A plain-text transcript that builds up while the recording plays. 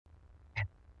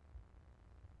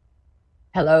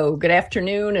Hello, good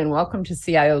afternoon, and welcome to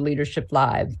CIO Leadership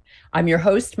Live. I'm your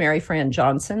host, Maryfran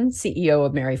Johnson, CEO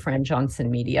of Maryfran Johnson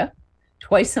Media.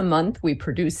 Twice a month, we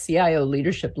produce CIO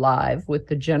Leadership Live with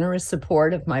the generous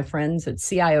support of my friends at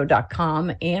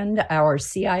CIO.com and our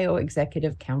CIO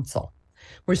Executive Council.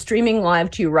 We're streaming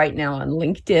live to you right now on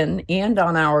LinkedIn and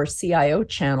on our CIO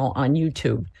channel on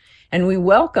YouTube. And we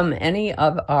welcome any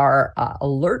of our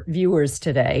alert viewers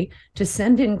today to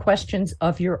send in questions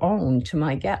of your own to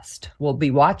my guest. We'll be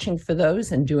watching for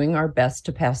those and doing our best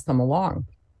to pass them along.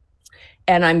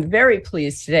 And I'm very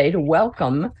pleased today to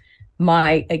welcome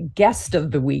my guest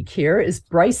of the week here is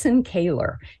Bryson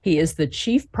Koehler. He is the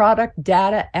Chief Product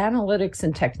Data Analytics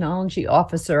and Technology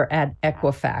Officer at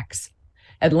Equifax.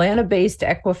 Atlanta-based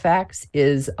Equifax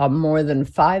is a more than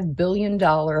 $5 billion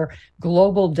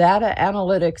global data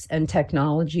analytics and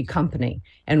technology company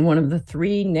and one of the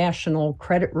 3 national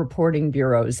credit reporting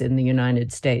bureaus in the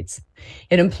United States.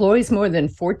 It employs more than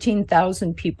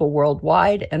 14,000 people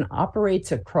worldwide and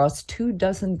operates across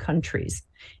 24 countries.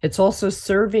 It's also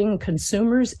serving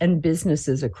consumers and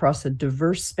businesses across a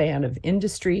diverse span of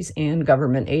industries and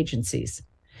government agencies.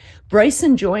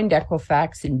 Bryson joined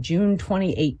Equifax in June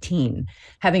 2018,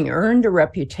 having earned a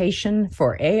reputation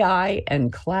for AI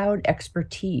and cloud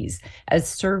expertise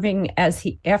after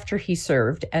he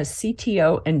served as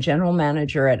CTO and general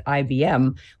manager at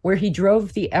IBM, where he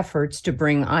drove the efforts to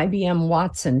bring IBM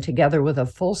Watson together with a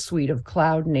full suite of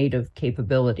cloud-native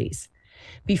capabilities.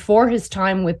 Before his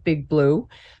time with Big Blue,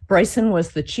 Bryson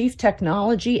was the Chief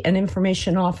Technology and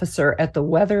Information Officer at the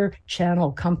Weather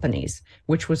Channel Companies,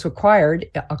 which was acquired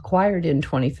in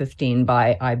 2015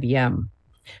 by IBM.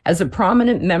 As a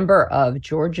prominent member of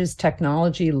Georgia's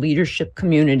technology leadership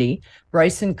community,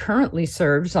 Bryson currently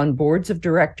serves on boards of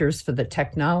directors for the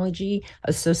Technology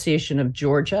Association of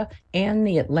Georgia and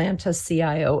the Atlanta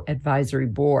CIO Advisory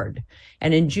Board.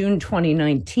 And in June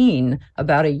 2019,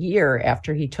 about a year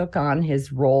after he took on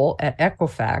his role at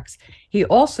Equifax, he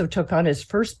also took on his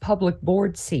first public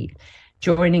board seat,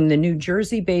 joining the New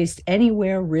Jersey-based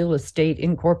Anywhere Real Estate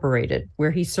Incorporated, where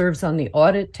he serves on the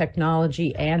audit,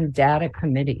 technology, and data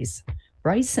committees.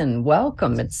 Bryson,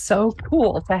 welcome. It's so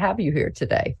cool to have you here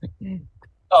today.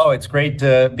 Oh, it's great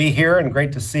to be here and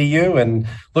great to see you and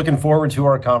looking forward to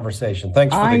our conversation.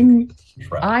 Thanks for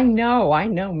I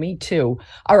know, me too.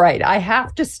 All right, I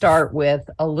have to start with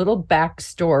a little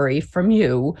backstory from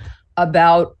you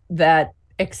about that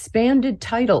expanded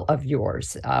title of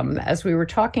yours. As we were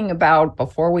talking about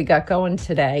before we got going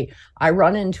today, I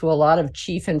run into a lot of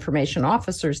chief information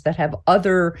officers that have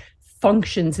other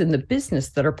functions in the business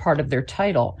that are part of their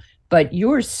title, but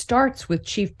yours starts with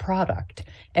chief product,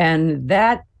 and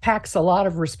that packs a lot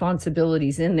of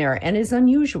responsibilities in there and is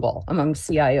unusual among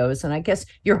CIOs. And I guess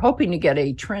you're hoping to get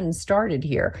a trend started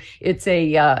here. It's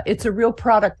a real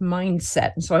product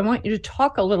mindset. And so I want you to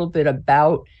talk a little bit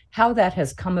about how that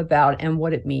has come about and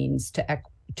what it means to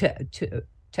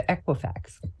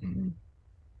Equifax.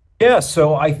 Yeah,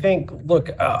 so I think, look,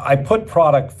 I put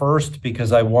product first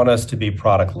because I want us to be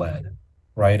product-led,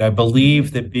 right? I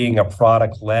believe that being a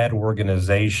product-led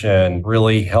organization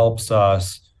really helps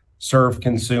us serve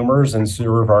consumers and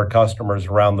serve our customers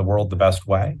around the world the best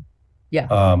way. Yeah.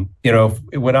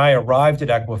 When I arrived at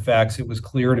Equifax, it was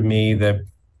clear to me that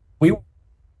we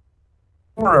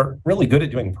were really good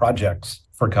at doing projects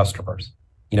for customers.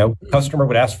 Customer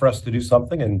would ask for us to do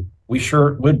something, and we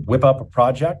sure would whip up a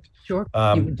project. Sure.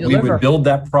 We would build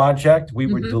that project. We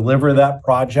would deliver that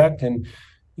project. And,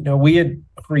 we had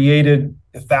created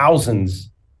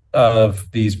thousands of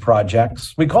these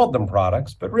projects. We called them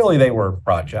products, but really they were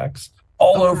projects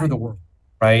all over the world,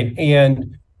 right?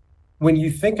 And when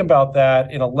you think about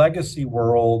that in a legacy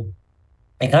world,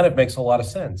 it kind of makes a lot of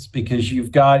sense because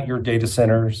you've got your data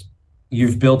centers,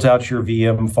 you've built out your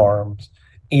VM farms,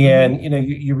 and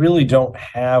you really don't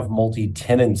have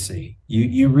multi-tenancy.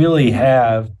 You really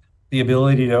have the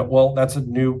ability to, well, that's a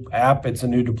new app, it's a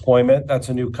new deployment, that's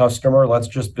a new customer, let's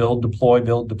just build,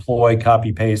 deploy,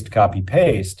 copy, paste.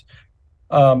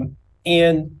 And,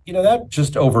 that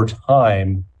just over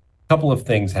time, a couple of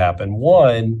things happen.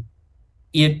 One,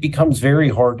 it becomes very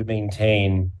hard to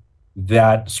maintain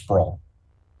that sprawl.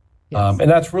 Yes. And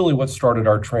that's really what started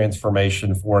our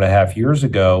transformation 4.5 years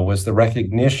ago, was the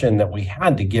recognition that we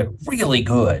had to get really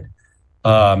good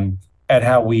at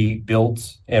how we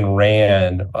built and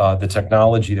ran the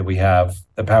technology that we have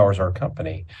that powers our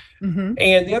company. And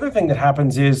the other thing that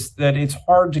happens is that it's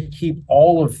hard to keep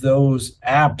all of those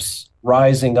apps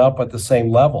rising up at the same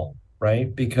level,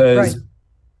 right? Because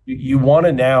you want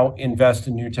to now invest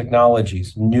in new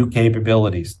technologies, new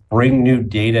capabilities, bring new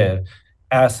data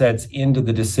assets into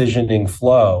the decisioning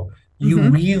flow. You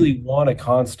really want to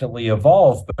constantly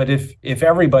evolve. But if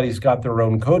everybody's got their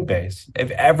own code base,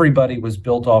 if everybody was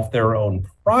built off their own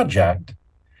project,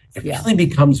 it really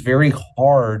becomes very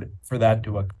hard for that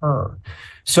to occur.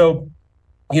 So,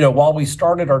 while we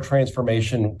started our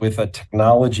transformation with a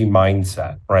technology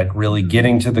mindset, right, really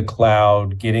getting to the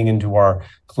cloud, getting into our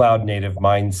cloud native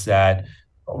mindset,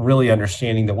 really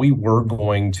understanding that we were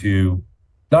going to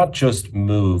not just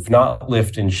move, not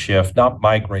lift and shift, not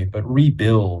migrate, but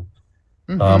rebuild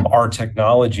our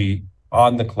technology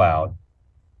on the cloud.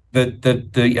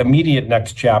 The immediate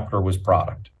next chapter was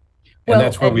product. And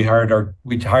that's where we hired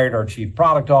our chief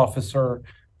product officer,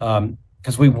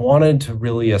 because we wanted to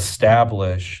really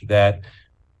establish that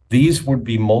these would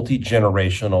be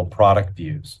multi-generational product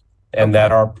views, and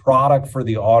that our product for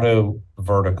the auto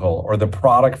vertical, or the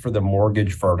product for the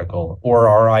mortgage vertical, or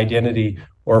our identity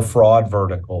or fraud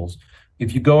verticals,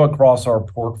 if you go across our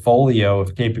portfolio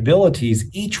of capabilities,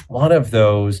 each one of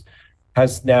those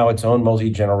has now its own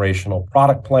multi-generational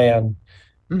product plan.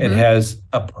 It has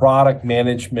a product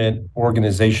management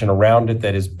organization around it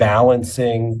that is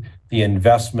balancing the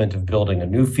investment of building a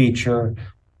new feature,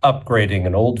 upgrading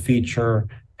an old feature.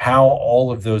 How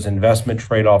all of those investment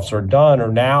trade-offs are done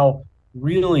are now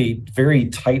really very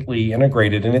tightly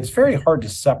integrated, and it's very hard to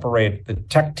separate the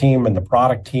tech team and the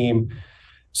product team.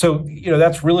 So,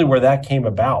 that's really where that came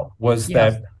about, was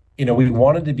that, we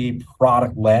wanted to be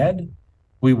product-led.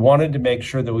 We wanted to make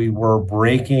sure that we were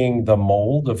breaking the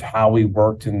mold of how we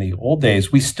worked in the old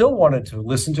days. We still wanted to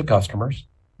listen to customers.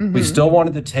 We still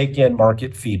wanted to take in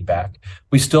market feedback.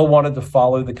 We still wanted to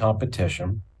follow the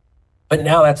competition. But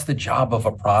now that's the job of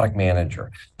a product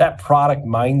manager. That product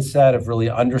mindset of really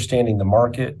understanding the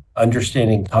market,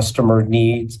 understanding customer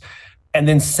needs, and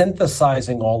then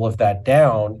synthesizing all of that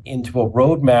down into a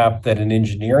roadmap that an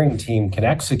engineering team can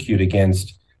execute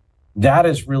against. That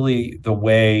is really the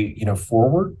way,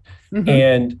 forward.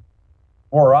 And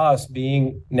for us,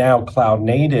 being now cloud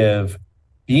native,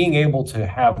 being able to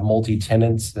have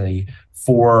multi-tenancy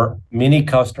for many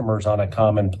customers on a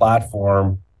common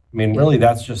platform, really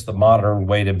that's just the modern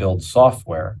way to build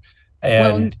software.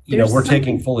 And, we're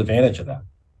taking full advantage of that.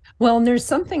 Well, and there's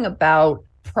something about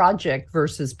project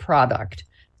versus product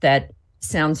that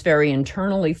sounds very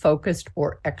internally focused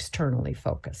or externally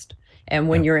focused. And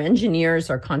when your engineers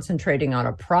are concentrating on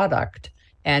a product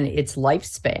and its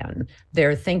lifespan,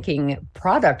 they're thinking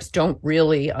products don't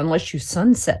really, unless you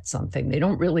sunset something, they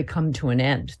don't really come to an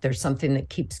end. There's something that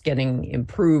keeps getting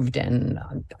improved and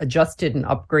adjusted and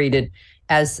upgraded,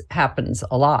 as happens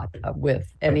a lot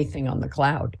with anything on the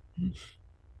cloud. And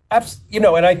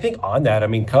I think on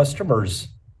that, customers,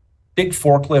 big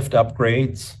forklift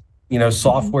upgrades,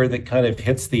 software that kind of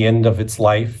hits the end of its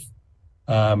life.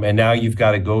 And now you've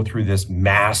got to go through this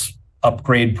mass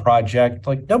upgrade project.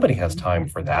 Like, nobody has time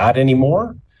for that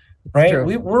anymore, right?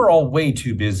 We're all way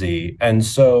too busy. And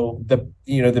so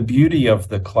the beauty of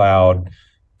the cloud,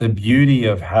 the beauty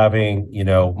of having,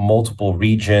 multiple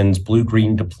regions,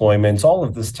 blue-green deployments, all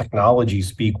of this technology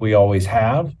speak we always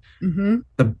have.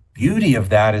 The beauty of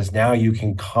that is now you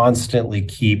can constantly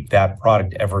keep that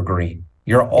product evergreen.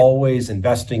 You're always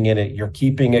investing in it. You're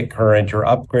keeping it current. You're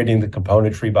upgrading the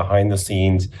componentry behind the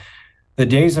scenes. The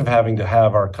days of having to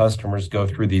have our customers go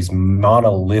through these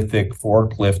monolithic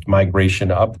forklift migration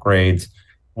upgrades,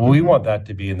 we want that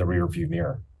to be in the rearview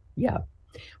mirror. Yeah.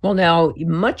 Well, now,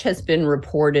 much has been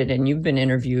reported, and you've been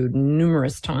interviewed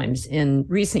numerous times in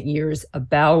recent years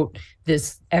about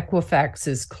this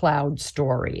Equifax's cloud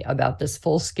story, about this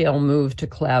full-scale move to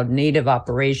cloud native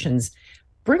operations.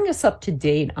 Bring us up to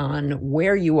date on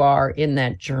where you are in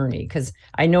that journey, because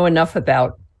I know enough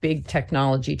about big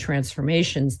technology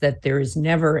transformations that there is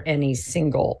never any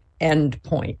single end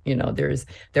point.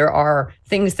 There are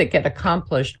things that get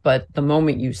accomplished, but the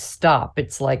moment you stop,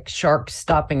 it's like sharks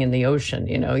stopping in the ocean.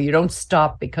 You don't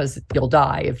stop because you'll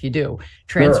die if you do.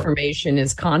 Transformation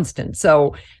is constant.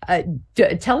 So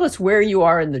tell us where you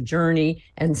are in the journey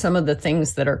and some of the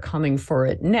things that are coming for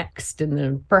it next,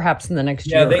 perhaps in the next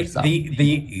year or so.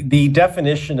 The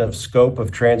definition of scope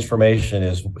of transformation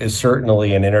is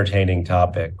certainly an entertaining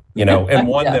topic, and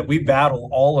one that we battle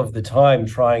all of the time,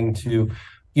 trying to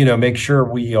make sure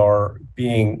we are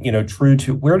being, true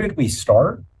to where did we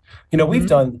start? We've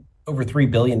done over $3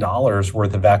 billion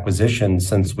worth of acquisitions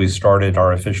since we started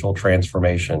our official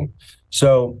transformation.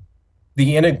 So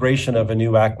the integration of a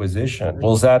new acquisition,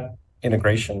 well, is that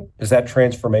integration? Is that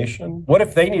transformation? What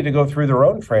if they need to go through their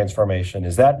own transformation?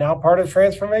 Is that now part of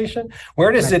transformation?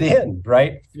 Where does it end,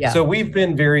 right? Yeah. So we've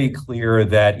been very clear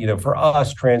that, for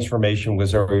us, transformation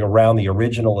was around the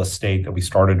original estate that we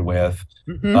started with.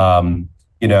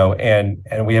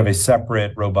 and we have a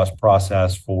separate, robust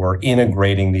process for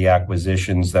integrating the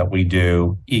acquisitions that we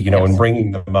do, and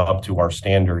bringing them up to our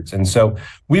standards. And so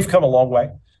we've come a long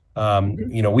way.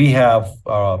 We have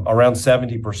around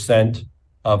 70%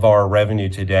 of our revenue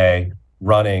today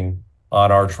running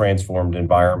on our transformed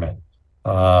environment.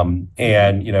 We're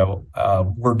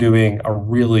doing a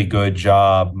really good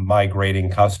job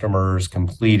migrating customers,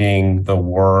 completing the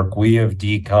work. We have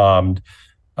decommed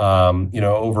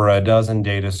over a dozen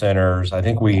data centers. I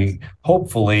think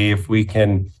hopefully, if we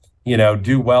can,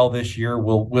 do well this year,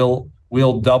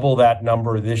 we'll double that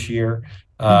number this year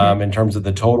in terms of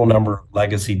the total number of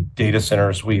legacy data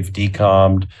centers we've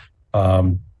decommed.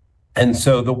 And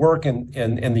so the work in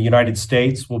the United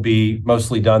States will be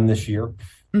mostly done this year.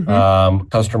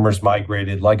 Customers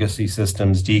migrated, legacy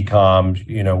systems decommed.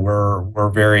 We're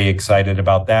very excited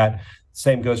about that.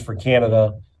 Same goes for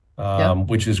Canada,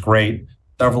 which is great.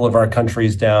 Several of our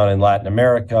countries down in Latin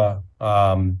America,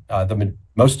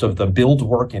 most of the build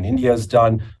work in India is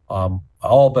done.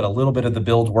 All but a little bit of the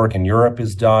build work in Europe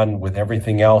is done, with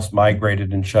everything else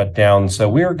migrated and shut down. So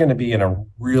we're going to be in a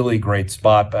really great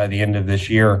spot by the end of this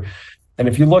year. And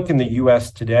if you look in the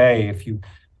U.S. today,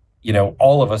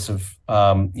 all of us have,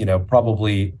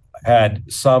 probably had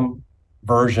some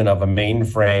version of a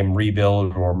mainframe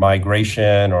rebuild or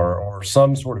migration or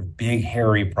some sort of big,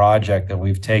 hairy project that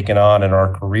we've taken on in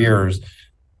our careers.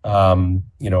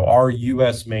 Our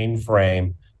U.S.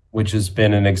 mainframe, which has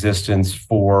been in existence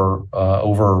for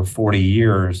over 40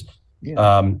 years,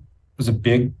 was a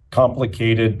big,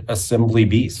 complicated assembly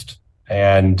beast.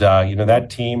 And, that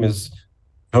team is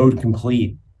code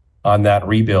complete on that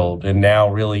rebuild, and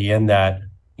now really in that,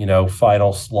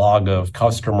 final slog of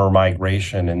customer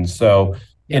migration. And so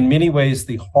in many ways,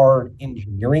 the hard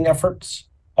engineering efforts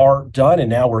are done. And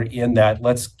now we're in that,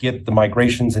 let's get the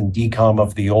migrations and decom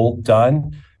of the old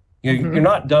done. You're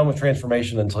not done with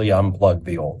transformation until you unplug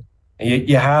the old.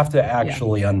 You have to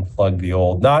actually unplug the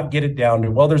old, not get it down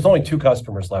to, well, there's only 2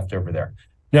 customers left over there.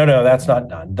 No, that's not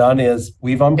done. Done is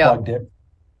we've unplugged it.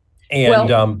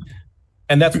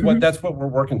 And that's what we're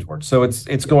working towards. So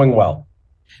it's going well.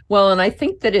 Well, and I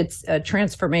think that it's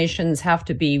transformations have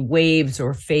to be waves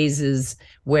or phases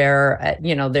where,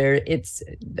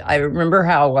 I remember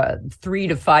how 3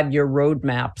 to 5 year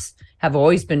roadmaps have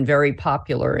always been very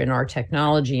popular in our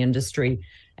technology industry.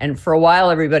 And for a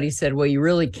while, everybody said, well, you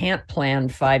really can't plan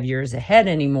 5 years ahead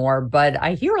anymore. But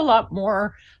I hear a lot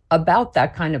more about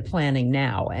that kind of planning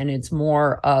now, and it's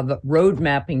more of road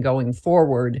mapping going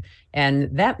forward. And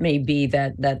that may be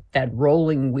that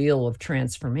rolling wheel of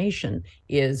transformation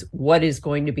is what is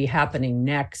going to be happening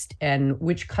next, and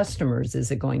which customers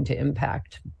is it going to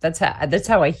impact. That's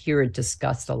how I hear it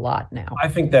discussed a lot now. I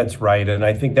think that's right, and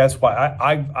I think that's why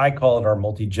I call it our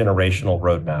multi-generational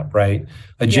roadmap, right?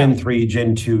 A Gen 3,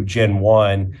 Gen 2, Gen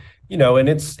 1. And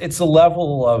it's a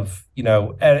level of,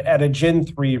 at a Gen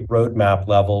 3 roadmap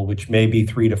level, which may be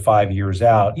 3 to 5 years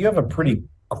out, you have a pretty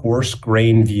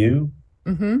coarse-grained view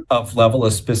of level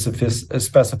of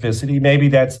specificity. Maybe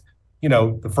that's,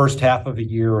 the first half of a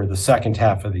year or the second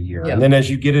half of the year. And then as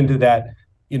you get into that,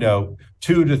 2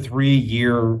 to 3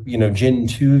 year, Gen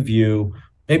 2 view,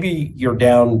 maybe you're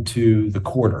down to the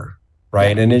quarter,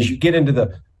 right? And as you get into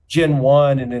the Gen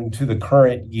 1 and into the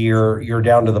current year, you're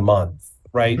down to the month.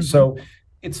 Right. So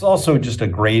it's also just a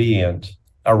gradient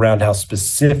around how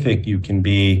specific you can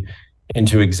be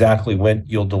into exactly when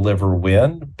you'll deliver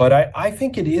when. But I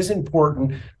think it is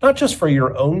important, not just for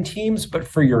your own teams, but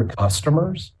for your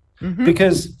customers.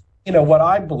 Because, what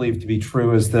I believe to be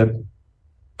true is that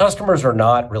customers are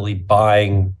not really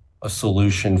buying a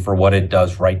solution for what it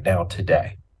does right now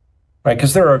today. Right.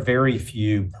 Because there are very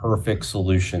few perfect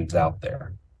solutions out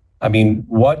there. I mean,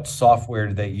 what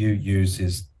software that you use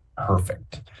is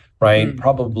perfect, right?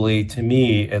 Probably, to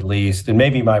me at least, and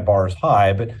maybe my bar is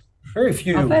high, but very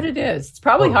few. I bet it is. It's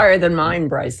probably higher than mine,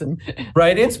 Bryson.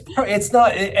 Right. It's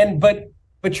not,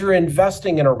 but you're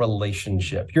investing in a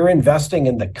relationship. You're investing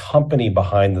in the company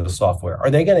behind the software.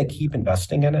 Are they going to keep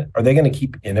investing in it? Are they going to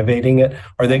keep innovating it?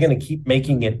 Are they going to keep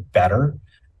making it better?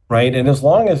 Right. And as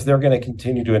long as they're going to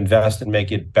continue to invest and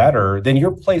make it better, then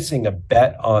you're placing a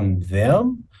bet on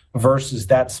them versus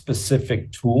that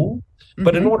specific tool.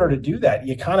 But in order to do that,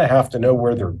 you kind of have to know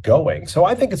where they're going. So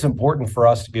I think it's important for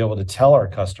us to be able to tell our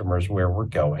customers where we're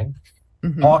going,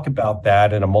 talk about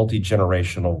that in a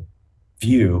multi-generational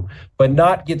view, but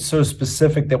not get so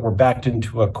specific that we're backed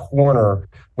into a corner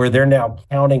where they're now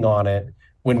counting on it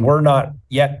when we're not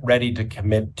yet ready to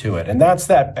commit to it. And that's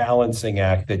that balancing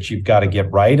act that you've got to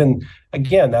get right. And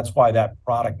again, that's why that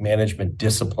product management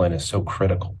discipline is so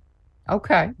critical.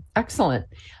 Okay, excellent.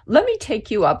 Let me take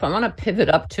you up. I want to pivot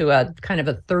up to a kind of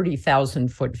a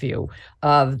 30,000-foot view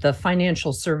of the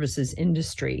financial services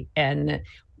industry and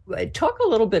talk a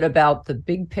little bit about the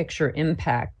big picture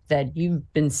impact that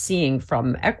you've been seeing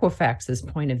from Equifax's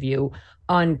point of view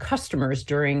on customers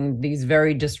during these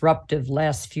very disruptive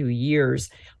last few years.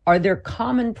 Are there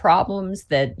common problems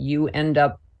that you end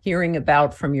up hearing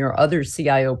about from your other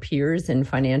CIO peers in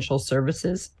financial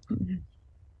services?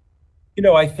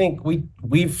 I think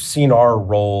we've seen our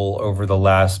role over the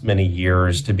last many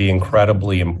years to be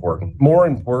incredibly important, more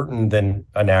important than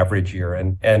an average year,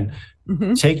 and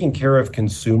taking care of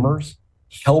consumers,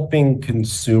 helping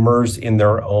consumers in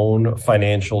their own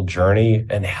financial journey,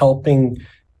 and helping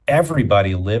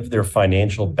everybody live their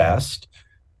financial best.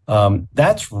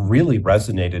 That's really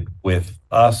resonated with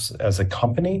us as a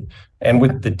company and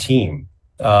with the team.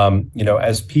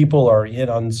 As people are in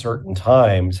uncertain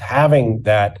times, having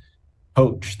that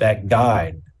coach, that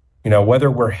guide, whether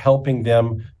we're helping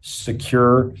them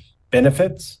secure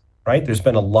benefits, right? There's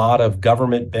been a lot of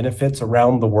government benefits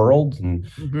around the world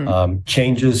and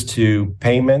changes to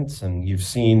payments. And you've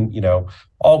seen,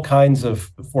 all kinds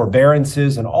of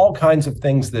forbearances and all kinds of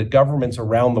things that governments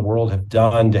around the world have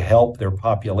done to help their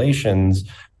populations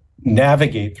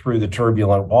navigate through the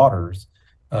turbulent waters.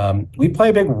 We play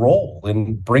a big role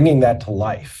in bringing that to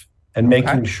life and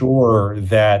making sure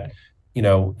that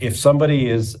if somebody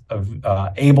is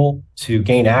able to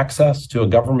gain access to a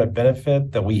government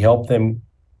benefit, that we help them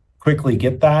quickly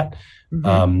get that.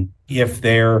 If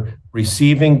they're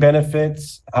receiving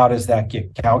benefits, how does that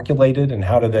get calculated and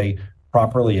how does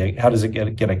it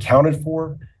get accounted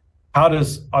for? How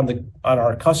does on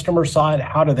our customer side,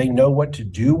 how do they know what to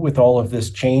do with all of this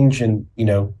change in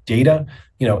data?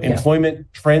 Employment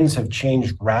trends have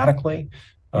changed radically.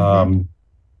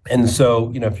 And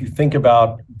so, if you think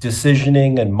about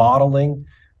decisioning and modeling,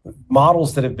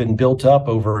 models that have been built up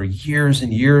over years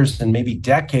and years and maybe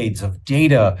decades of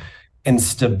data and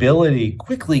stability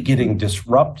quickly getting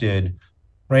disrupted,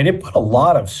 right? It put a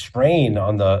lot of strain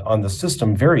on the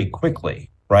system very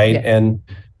quickly, right? Yeah. And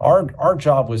our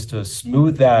job was to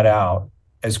smooth that out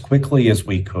as quickly as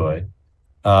we could,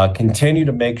 continue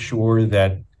to make sure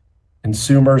that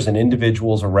consumers and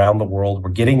individuals around the world were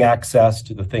getting access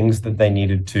to the things that they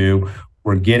needed to,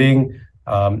 were getting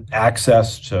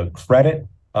access to credit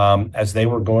as they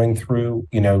were going through,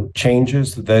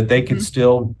 changes, that they could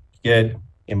still get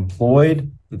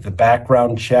employed, that the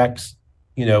background checks,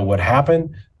 would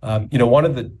happen. One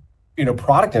of the,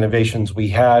 product innovations we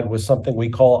had was something we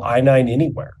call I-9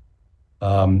 Anywhere.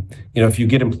 If you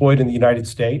get employed in the United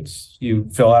States, you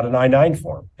fill out an I-9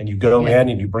 form and you go in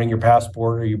and you bring your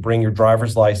passport or you bring your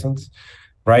driver's license,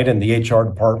 right? And the HR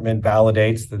department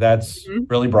validates that that's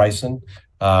really Bryson.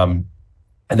 And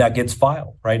that gets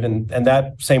filed, right? And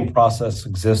that same process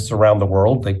exists around the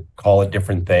world. They call it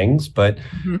different things, but,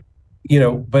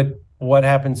 but what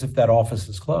happens if that office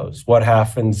is closed? What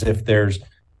happens if there's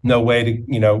no way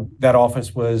to, that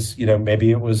office was,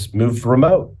 maybe it was moved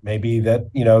remote. Maybe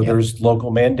that, there's local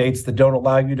mandates that don't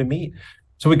allow you to meet.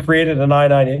 So we created an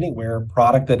I-9 Anywhere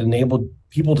product that enabled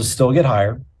people to still get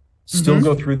hired, still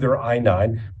go through their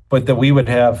I-9, but that we would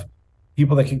have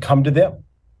people that could come to them,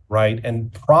 right?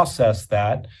 And process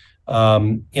that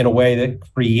in a way that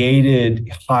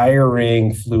created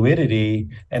hiring fluidity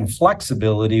and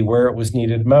flexibility where it was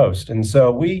needed most. And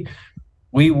so we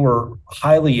were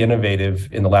highly innovative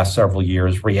in the last several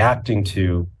years, reacting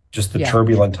to just the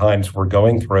turbulent times we're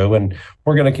going through, and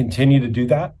we're going to continue to do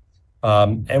that.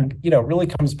 And it really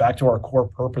comes back to our core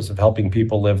purpose of helping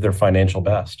people live their financial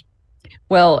best.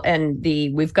 Well, and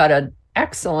we've got an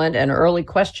excellent and early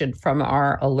question from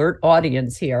our alert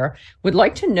audience here. Would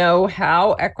like to know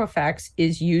how Equifax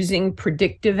is using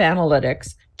predictive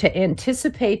analytics to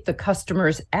anticipate the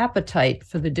customer's appetite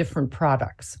for the different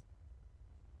products.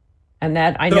 And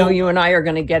that I know you and I are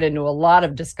going to get into a lot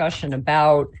of discussion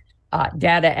about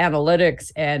data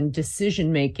analytics and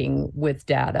decision-making with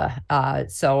data.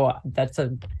 So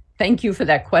thank you for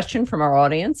that question from our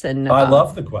audience. And I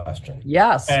love the question.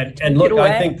 Yes. And look,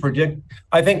 I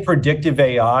think predictive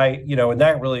AI, and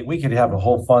that really, we could have a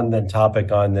whole fun then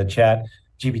topic on the chat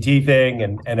GPT thing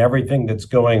and everything that's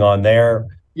going on there.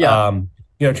 Yeah.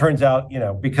 It turns out,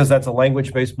 because that's a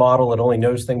language-based model, it only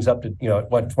knows things up to,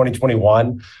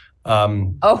 2021.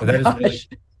 And a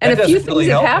few things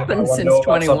have happened since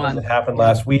 21. That happened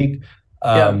last week.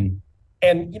 And,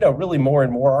 really more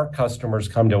and more our customers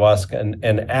come to us and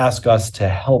ask us to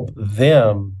help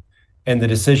them in the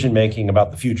decision-making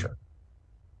about the future.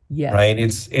 Yes. Right.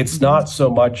 It's not so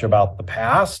much about the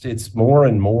past. It's more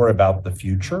and more about the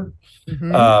future.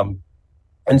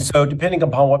 And And so depending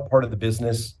upon what part of the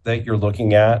business that you're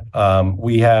looking at,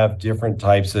 we have different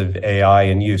types of AI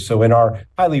in use. So in our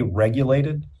highly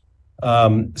regulated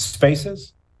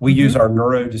spaces, we use our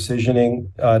neuro decisioning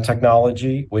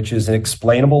technology, which is an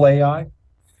explainable AI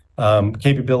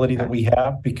capability that we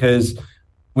have, because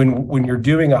when you're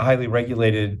doing a highly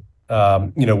regulated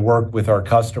work with our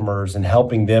customers and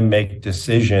helping them make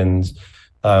decisions,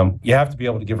 you have to be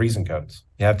able to give reason codes.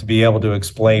 You have to be able to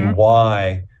explain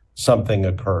why something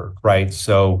occurred, right?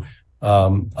 So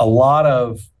a lot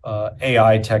of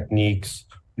AI techniques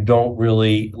don't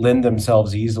really lend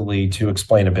themselves easily to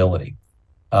explainability.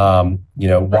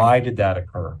 Why did that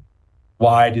occur?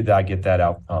 Why did I get that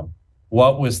outcome?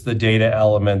 What was the data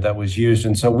element that was used?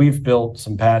 And so we've built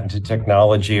some patented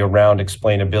technology around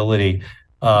explainability.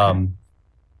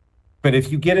 But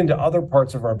if you get into other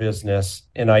parts of our business,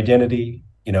 in identity,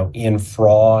 in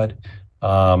fraud,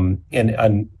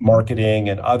 in marketing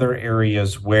and other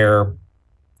areas where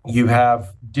you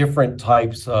have different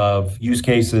types of use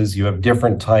cases, you have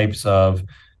different types of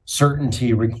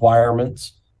certainty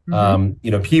requirements.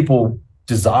 People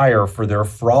desire for their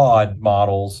fraud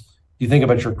models. You think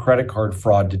about your credit card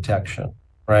fraud detection,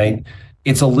 right?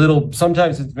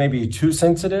 Sometimes it's maybe too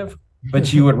sensitive,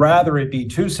 but you would rather it be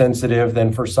too sensitive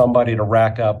than for somebody to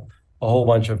rack up a whole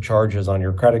bunch of charges on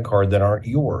your credit card that aren't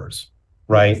yours,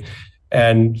 right?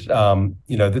 And,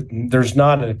 there's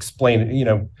not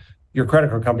your credit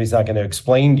card company's not going to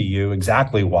explain to you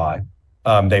exactly why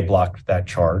they blocked that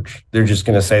charge. They're just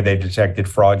going to say they detected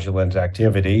fraudulent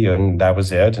activity and that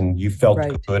was it. And you felt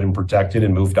good and protected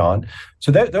and moved on.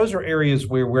 So those are areas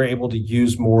where we're able to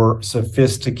use more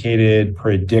sophisticated,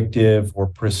 predictive or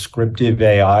prescriptive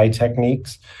AI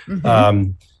techniques.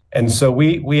 And so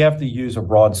we have to use a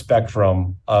broad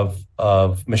spectrum of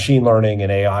machine learning and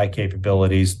AI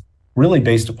capabilities, really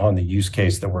based upon the use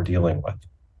case that we're dealing with.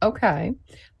 Okay.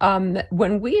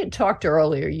 When we had talked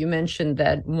earlier, you mentioned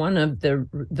that one of the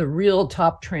real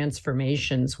top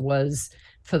transformations was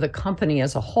for the company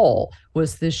as a whole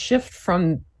was this shift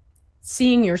from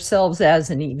seeing yourselves as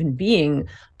and even being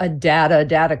a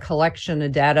data collection, a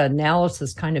data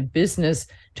analysis kind of business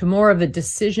to more of a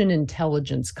decision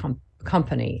intelligence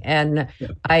company. And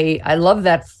I love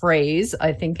that phrase.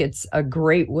 I think it's a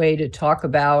great way to talk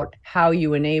about how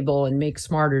you enable and make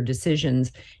smarter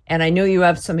decisions. And I know you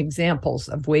have some examples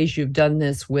of ways you've done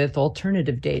this with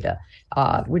alternative data,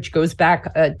 which goes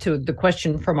back to the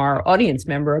question from our audience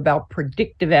member about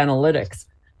predictive analytics.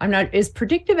 Is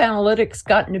predictive analytics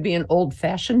gotten to be an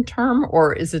old-fashioned term,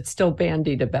 or is it still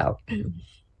bandied about?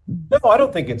 No, I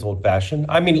don't think it's old-fashioned.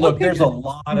 I mean, look, there's a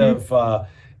lot of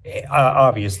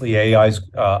obviously, AI is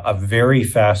a very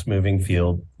fast-moving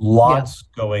field. Lots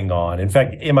going on. In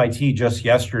fact, MIT just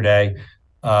yesterday,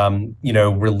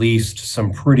 released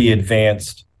some pretty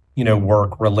advanced,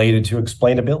 work related to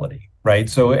explainability, right?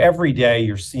 So every day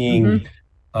you're seeing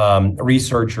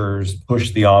researchers push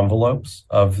the envelopes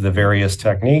of the various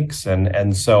techniques,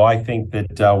 and so I think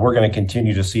that we're going to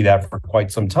continue to see that for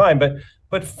quite some time.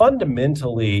 But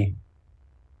fundamentally,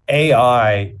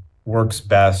 AI works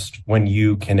best when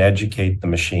you can educate the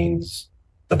machines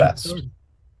the best,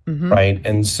 right?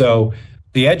 And so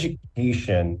the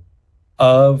education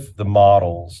of the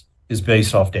models is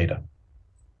based off data,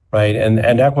 right? And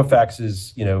Equifax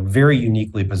is, very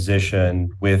uniquely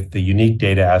positioned with the unique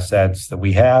data assets that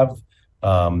we have,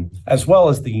 as well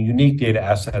as the unique data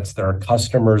assets that our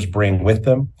customers bring with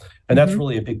them. And that's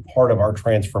really a big part of our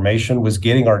transformation, was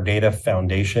getting our data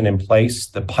foundation in place,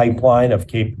 the pipeline of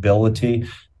capability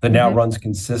that now runs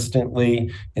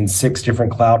consistently in 6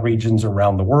 different cloud regions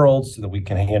around the world so that we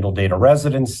can handle data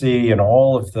residency and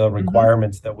all of the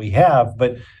requirements that we have.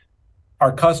 But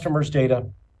our customers' data,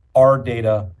 our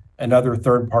data, and other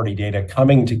third-party data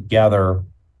coming together,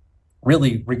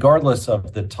 really, regardless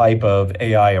of the type of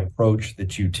AI approach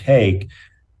that you take,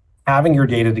 having your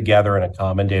data together in a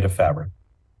common data fabric,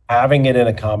 having it in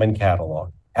a common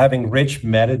catalog, having rich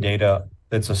metadata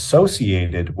that's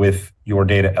associated with your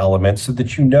data elements so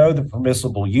that you know the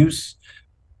permissible use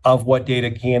of what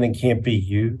data can and can't be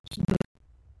used.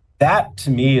 That, to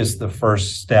me, is the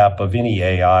first step of any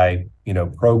AI,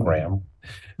 program,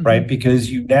 right?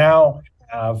 Because you now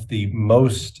have the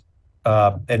most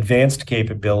advanced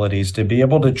capabilities to be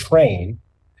able to train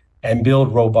and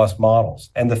build robust models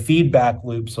and the feedback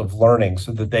loops of learning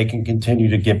so that they can continue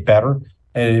to get better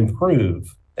and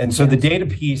improve. And so the data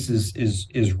piece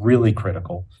is really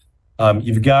critical.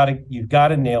 You've got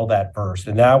to nail that first,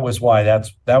 and that was why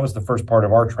that was the first part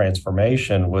of our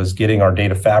transformation, was getting our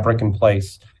data fabric in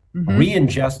place,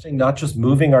 re-ingesting, not just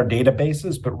moving our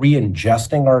databases, but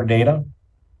re-ingesting our data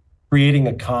creating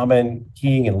a common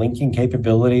keying and linking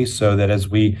capability so that as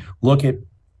we look at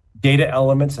data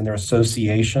elements and their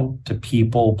association to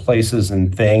people, places,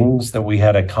 and things, that we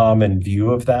had a common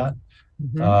view of that.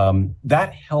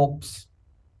 That helps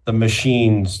the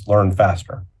machines learn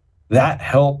faster. That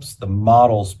helps the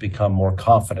models become more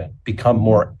confident, become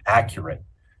more accurate,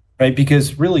 right?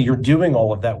 Because really you're doing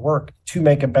all of that work to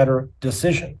make a better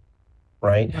decision,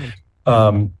 right?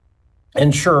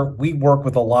 And sure, we work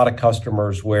with a lot of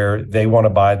customers where they want to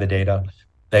buy the data.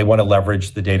 They want to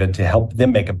leverage the data to help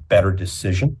them make a better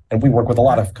decision. And we work with a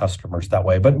lot of customers that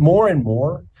way. But more and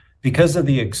more, because of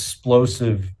the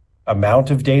explosive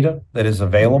amount of data that is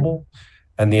available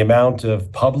and the amount of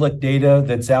public data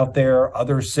that's out there,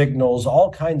 other signals, all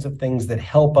kinds of things that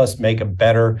help us make a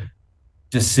better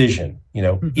decision.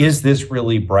 Is this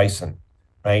really Bryson,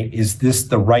 right? Is this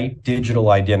the right digital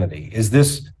identity? Is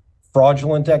this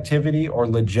fraudulent activity or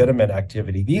legitimate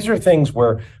activity? These are things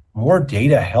where more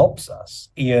data helps us,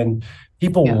 and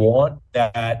people want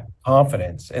that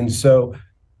confidence. And so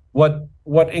what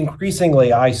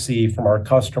increasingly I see from our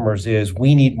customers is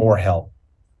we need more help,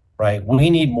 right? We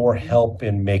need more help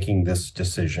in making this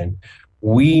decision.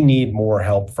 We need more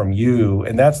help from you.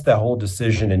 And that's the whole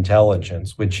decision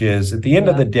intelligence, which is at the end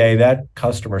of the day, that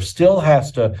customer still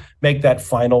has to make that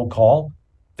final call.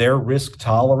 Their risk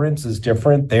tolerance is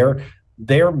different.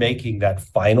 They're making that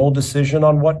final decision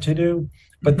on what to do.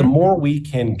 But the more we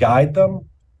can guide them,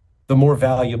 the more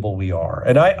valuable we are.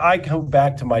 And I go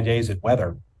back to my days at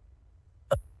Weather,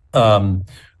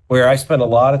 where I spent a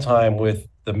lot of time with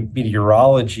the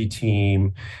meteorology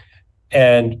team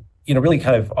and, really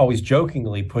kind of always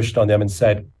jokingly pushed on them and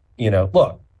said,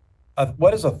 look,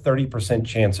 what is a 30%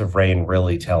 chance of rain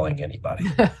really telling anybody?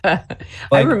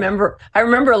 I remember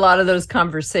a lot of those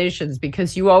conversations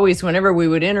because you always, whenever we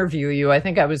would interview you, I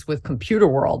think I was with Computer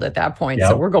World at that point,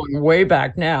 so we're going way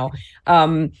back now.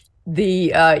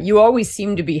 You always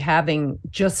seem to be having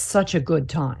just such a good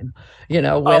time, with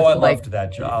I loved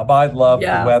that job. I loved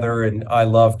the weather, and I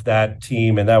loved that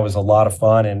team, and that was a lot of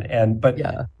fun. But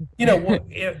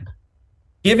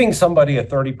giving somebody a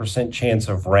 30% chance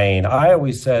of rain, I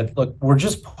always said, look, we're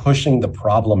just pushing the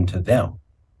problem to them.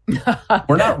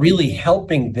 We're not really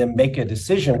helping them make a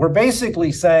decision. We're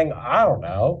basically saying, I don't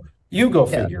know, you go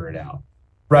figure it out,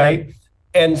 right?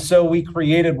 And so we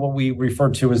created what we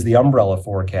refer to as the umbrella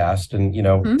forecast. And,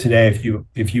 today,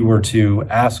 if you were to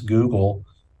ask Google,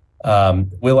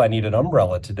 will I need an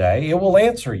umbrella today? It will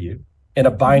answer you in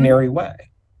a binary way.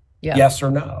 Yes or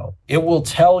no. It will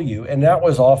tell you. And that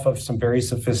was off of some very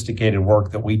sophisticated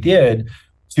work that we did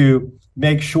to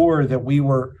make sure that we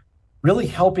were really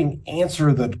helping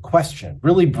answer the question,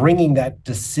 really bringing that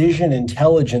decision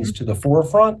intelligence to the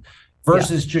forefront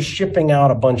versus just shipping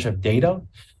out a bunch of data.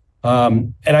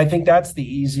 And I think that's the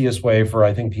easiest way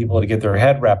for, people to get their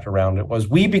head wrapped around it. Was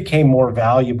we became more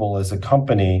valuable as a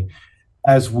company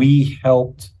as we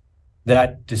helped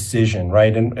that decision,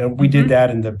 right? And we did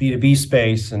that in the B2B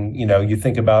space. And, you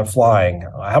think about flying.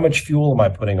 How much fuel am I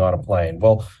putting on a plane?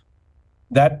 Well,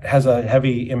 that has a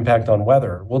heavy impact on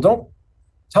weather. Well, don't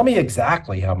tell me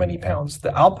exactly how many pounds.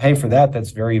 I'll pay for that.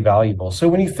 That's very valuable. So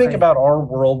when you think about our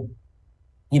world,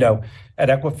 at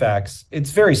Equifax, it's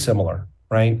very similar,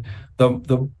 right?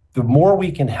 The more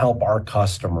we can help our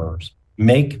customers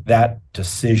make that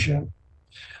decision,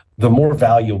 the more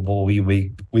valuable we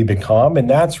become. And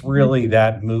that's really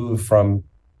that move from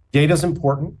data is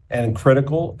important and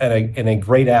critical and a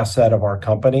great asset of our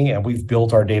company. And we've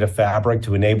built our data fabric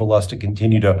to enable us to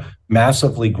continue to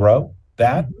massively grow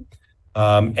that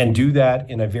and do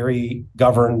that in a very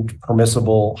governed,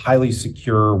 permissible, highly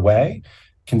secure way,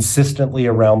 consistently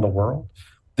around the world.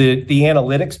 The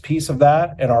analytics piece of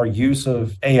that and our use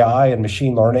of AI and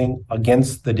machine learning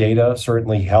against the data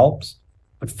certainly helps.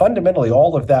 But fundamentally,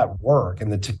 all of that work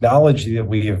and the technology that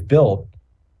we have built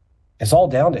is all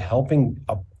down to helping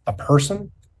a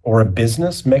person or a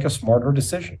business make a smarter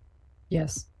decision.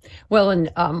 Yes. Well,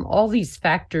 and all these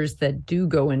factors that do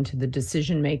go into the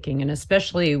decision making, and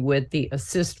especially with the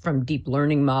assist from deep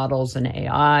learning models and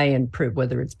AI, and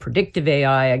whether it's predictive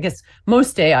AI, I guess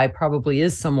most AI probably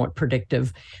is somewhat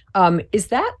predictive. Is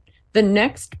that the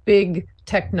next big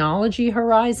technology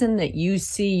horizon that you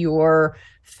see your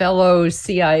fellow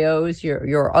CIOs,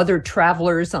 your other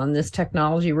travelers on this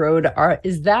technology road,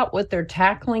 is that what they're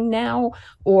tackling now,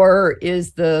 or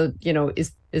is the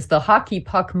hockey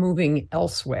puck moving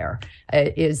elsewhere?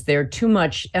 Is there too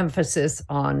much emphasis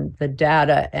on the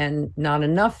data and not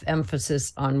enough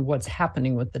emphasis on what's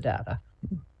happening with the data?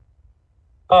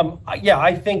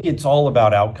 I think it's all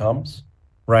about outcomes,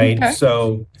 right? Okay.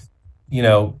 So,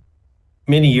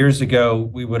 many years ago,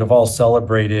 we would have all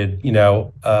celebrated, in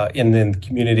the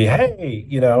community, hey,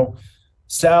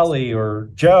 Sally or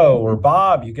Joe or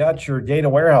Bob, you got your data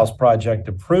warehouse project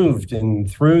approved and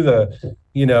through the,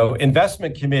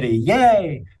 investment committee.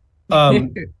 Yay.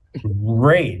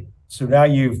 Great. So now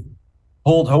you've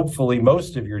pulled hopefully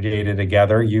most of your data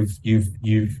together.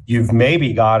 You've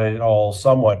maybe got it all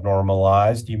somewhat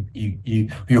normalized.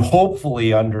 You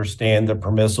hopefully understand the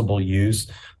permissible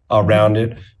use around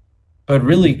it, but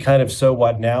really kind of so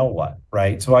what now what,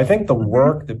 right? So I think the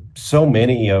work that so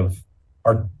many of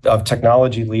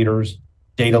technology leaders,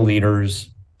 data leaders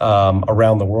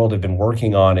around the world have been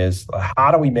working on is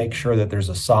how do we make sure that there's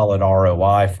a solid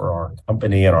ROI for our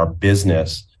company and our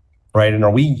business, right? And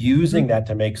are we using that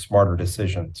to make smarter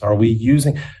decisions? Are we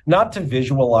using, not to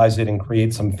visualize it and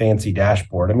create some fancy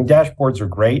dashboard? I mean, dashboards are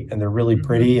great and they're really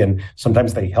pretty and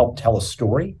sometimes they help tell a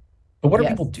story, but what are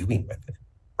people doing with it,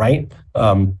 right?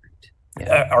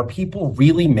 Are people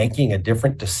really making a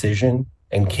different decision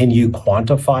and can you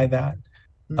quantify that?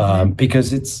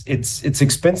 Because it's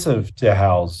expensive to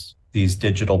house these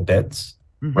digital bits,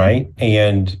 right?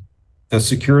 And the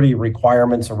security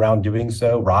requirements around doing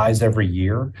so rise every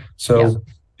year. So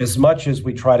as much as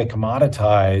we try to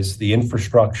commoditize the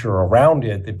infrastructure around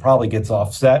it, it probably gets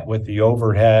offset with the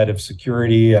overhead of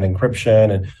security and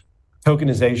encryption and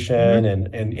tokenization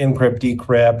and encrypt,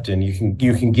 decrypt, and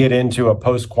you can get into a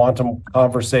post-quantum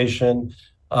conversation,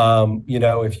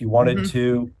 if you wanted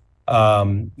to.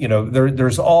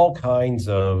 There's all kinds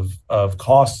of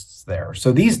costs there.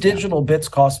 So these digital bits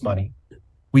cost money.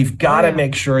 We've got to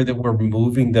make sure that we're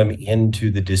moving them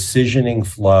into the decisioning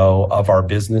flow of our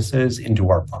businesses, into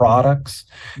our products,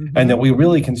 and that we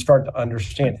really can start to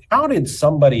understand how did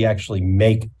somebody actually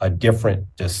make a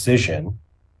different decision,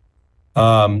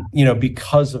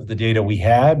 because of the data we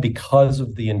had, because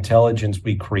of the intelligence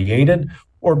we created,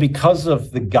 or because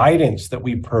of the guidance that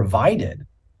we provided,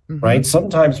 right?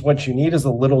 Sometimes what you need is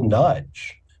a little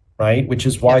nudge, right? Which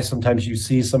is why sometimes you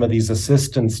see some of these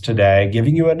assistants today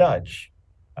giving you a nudge.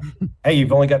 Hey,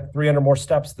 you've only got 300 more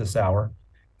steps this hour.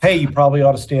 Hey, you probably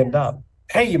ought to stand up.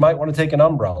 Hey, you might want to take an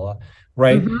umbrella,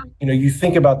 right? You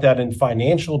think about that in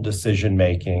financial decision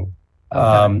making,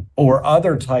 or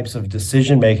other types of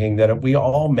decision making that we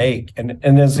all make. And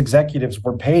as executives,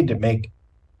 we're paid to make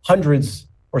hundreds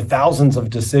or thousands of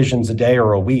decisions a day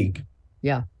or a week.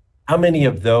 Yeah. How many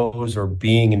of those are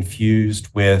being infused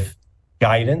with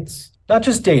guidance, not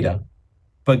just data,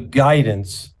 but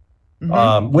guidance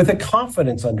with a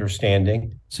confidence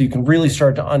understanding, so you can really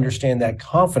start to understand that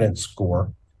confidence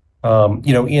score,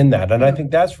 in that. And I think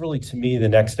that's really, to me, the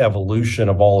next evolution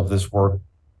of all of this work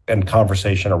and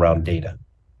conversation around data.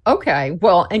 Okay,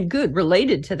 well, and good.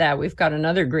 Related to that, we've got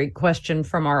another great question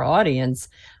from our audience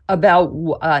about,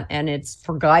 and it's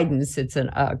for guidance. It's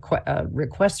a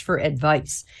request for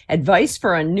advice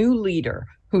for a new leader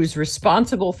who's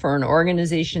responsible for an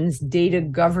organization's data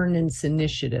governance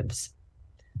initiatives.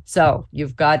 So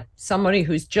you've got somebody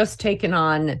who's just taken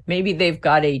on, maybe they've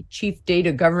got a chief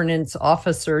data governance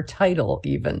officer title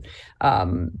even,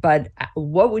 but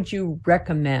what would you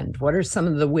recommend? What are some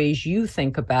of the ways you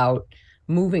think about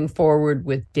moving forward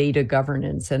with data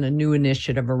governance and a new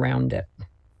initiative around it?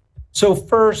 So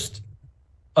first,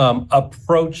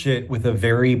 approach it with a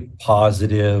very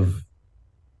positive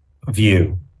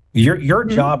view. Your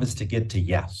job is to get to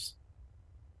yes.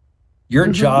 Your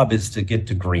job is to get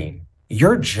to green.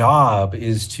 Your job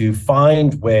is to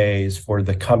find ways for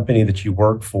the company that you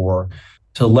work for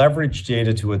to leverage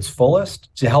data to its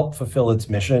fullest to help fulfill its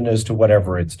mission as to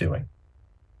whatever it's doing,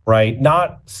 right?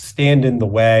 Not stand in the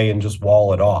way and just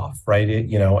wall it off, right?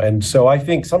 And so I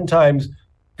think sometimes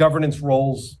governance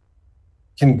roles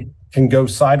can go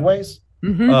sideways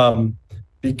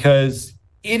because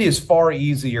it is far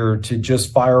easier to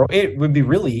just fire. It would be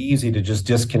really easy to just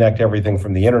disconnect everything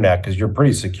from the internet because you're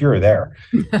pretty secure there,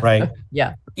 right?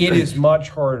 Yeah. It is much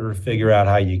harder to figure out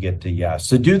how you get to yes.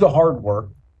 So do the hard work,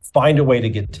 find a way to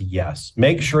get to yes.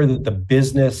 Make sure that the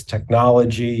business,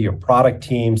 technology, your product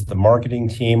teams, the marketing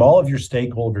team, all of your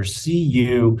stakeholders see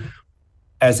you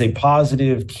as a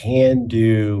positive,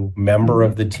 can-do member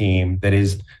of the team that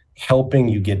is helping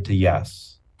you get to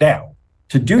yes. Now,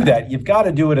 to do that, you've got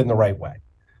to do it in the right way.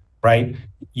 Right?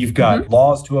 You've got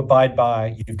laws to abide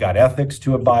by, you've got ethics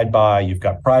to abide by, you've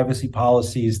got privacy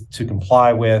policies to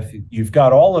comply with, you've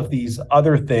got all of these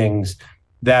other things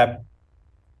that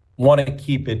want to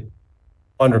keep it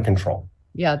under control.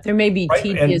 Yeah, there may be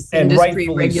tedious industry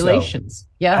regulations. So.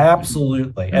 Yeah,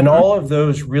 absolutely. And all of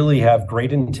those really have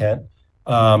great intent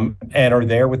and are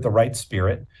there with the right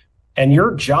spirit. And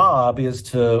your job is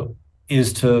to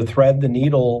thread the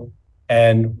needle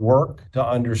and work to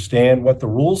understand what the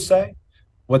rules say,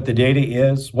 what the data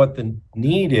is, what the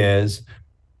need is,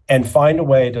 and find a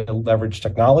way to leverage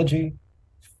technology,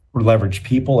 leverage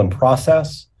people and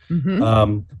process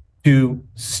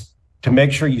to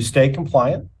make sure you stay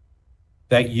compliant,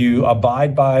 that you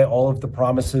abide by all of the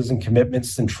promises and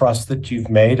commitments and trust that you've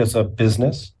made as a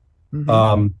business,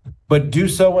 but do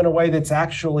so in a way that's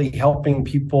actually helping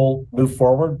people move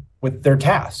forward with their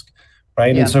task,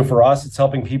 right? Yeah. And so for us, it's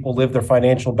helping people live their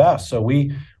financial best. So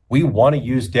we want to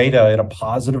use data in a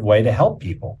positive way to help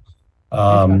people.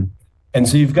 And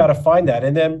so you've got to find that.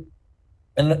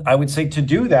 And I would say to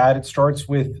do that, it starts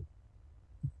with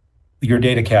your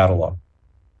data catalog.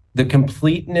 The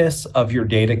completeness of your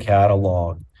data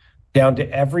catalog down to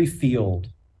every field,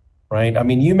 right? I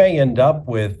mean, you may end up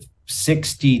with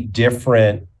 60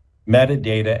 different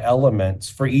metadata elements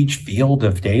for each field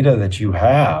of data that you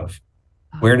have.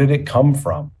 Where did it come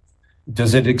from?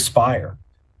 Does it expire?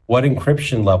 What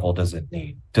encryption level does it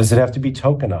need? Does it have to be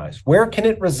tokenized? Where can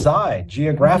it reside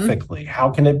geographically? How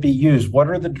can it be used? What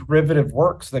are the derivative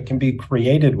works that can be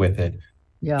created with it?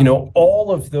 Yeah. You know,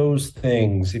 all of those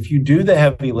things, if you do the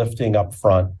heavy lifting up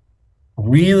front,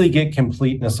 really get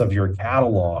completeness of your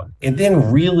catalog, and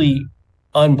then really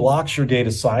unblocks your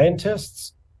data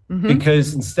scientists,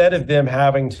 because instead of them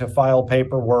having to file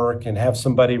paperwork and have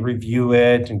somebody review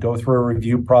it and go through a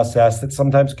review process that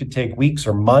sometimes could take weeks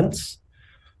or months,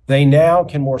 they now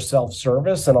can more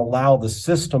self-service and allow the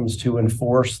systems to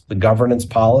enforce the governance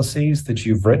policies that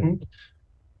you've written.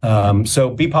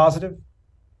 So be positive.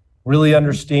 Really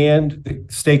understand the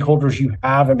stakeholders you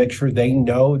have and make sure they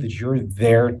know that you're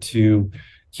there to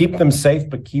keep them safe,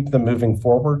 but keep them moving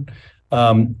forward.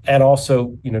 And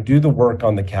also, you know, do the work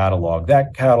on the catalog.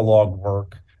 That catalog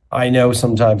work, I know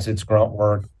sometimes it's grunt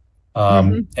work,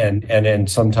 and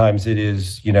sometimes it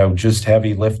is, you know, just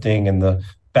heavy lifting in the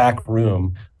back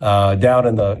room, down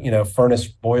in the, you know, furnace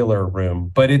boiler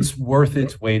room, but it's worth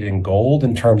its weight in gold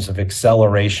in terms of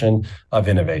acceleration of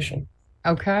innovation.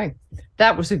 Okay.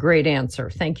 That was a great answer.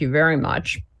 Thank you very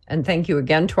much. And thank you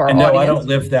again to our and no, audience. I don't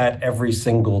live that every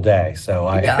single day. So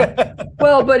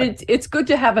Well, but it's good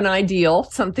to have an ideal,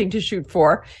 something to shoot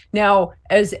for. Now,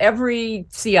 as every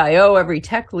CIO, every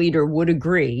tech leader would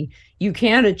agree, you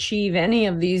can't achieve any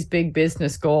of these big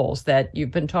business goals that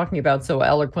you've been talking about so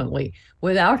eloquently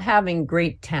without having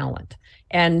great talent.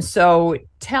 And so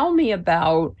tell me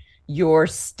about your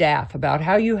staff, about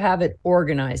how you have it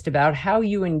organized, about how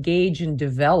you engage and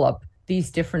develop these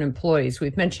different employees.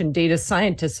 We've mentioned data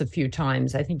scientists a few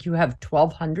times. I think you have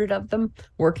 1,200 of them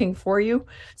working for you.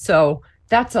 So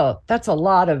that's a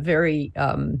lot of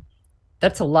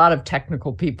that's a lot of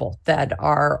technical people that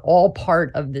are all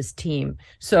part of this team.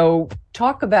 So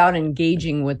talk about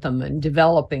engaging with them and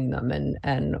developing them,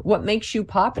 and what makes you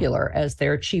popular as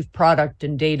their chief product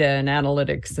and data and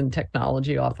analytics and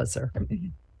technology officer.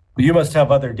 You must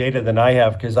have other data than I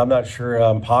have, because I'm not sure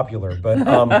I'm popular, but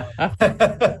well,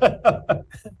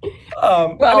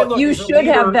 I mean, look, you should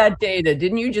have that data.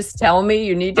 Didn't you just tell me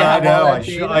you need to have all that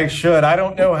data? I should. I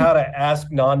don't know how to ask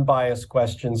non-biased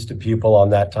questions to people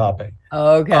on that topic.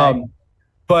 Okay.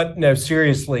 But no,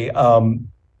 seriously,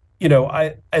 you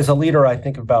know, as a leader, I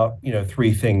think about, you know,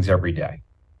 three things every day.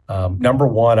 Number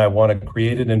one, I want to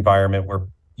create an environment where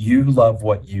you love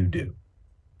what you do,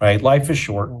 right? Life is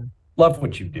short. Love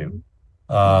what you do.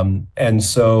 And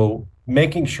so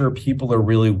making sure people are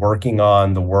really working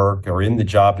on the work or in the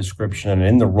job description and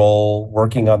in the role,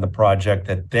 working on the project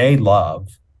that they love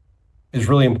is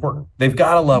really important. They've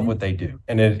got to love what they do.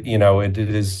 And it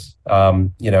is,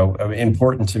 you know,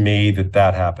 important to me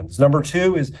that happens. Number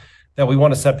two is that we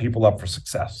want to set people up for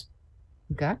success.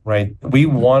 Okay. Right. We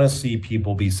want to see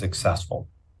people be successful.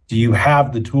 Do you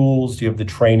have the tools? Do you have the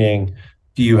training?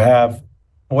 Do you have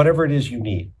whatever it is you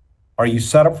need? Are you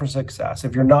set up for success?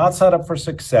 If you're not set up for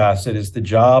success, it is the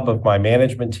job of my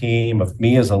management team, of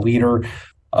me as a leader,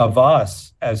 of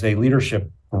us as a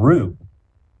leadership group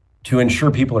to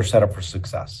ensure people are set up for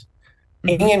success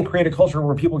and create a culture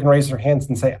where people can raise their hands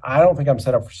and say, I don't think I'm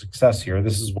set up for success here.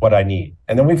 This is what I need.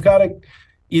 And then we've got to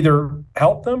either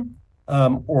help them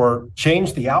or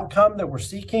change the outcome that we're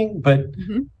seeking. But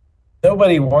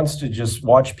nobody wants to just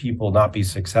watch people not be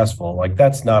successful. Like,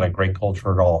 that's not a great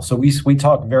culture at all. So we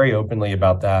talk very openly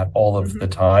about that all of the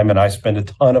time. And I spend a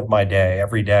ton of my day,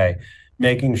 every day,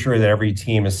 making sure that every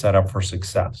team is set up for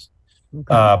success.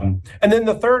 Okay. And then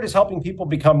the third is helping people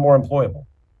become more employable,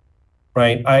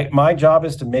 right? My job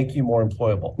is to make you more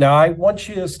employable. Now, I want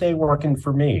you to stay working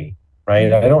for me,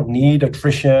 right? I don't need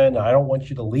attrition. I don't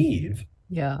want you to leave.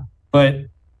 Yeah. But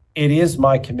it is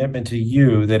my commitment to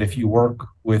you that if you work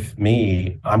with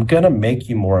me, I'm going to make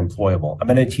you more employable. I'm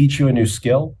going to teach you a new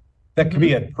skill. That could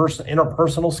be a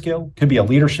interpersonal skill, could be a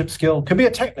leadership skill, could be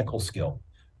a technical skill,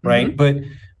 right? But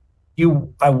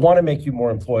I want to make you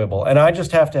more employable. And I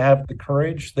just have to have the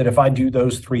courage that if I do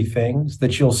those three things,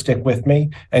 that you'll stick with me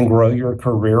and grow your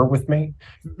career with me.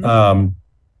 And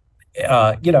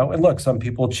look, some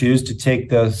people choose to take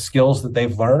the skills that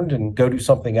they've learned and go do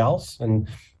something else. And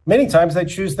many times they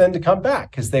choose then to come back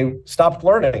because they stopped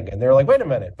learning and they're like, wait a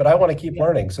minute, but I want to keep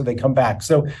learning. So they come back.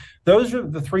 So those are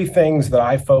the three things that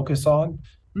I focus on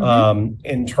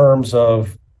in terms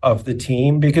of the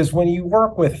team, because when you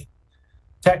work with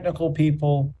technical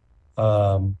people,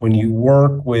 when you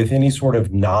work with any sort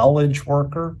of knowledge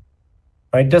worker,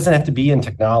 right, it doesn't have to be in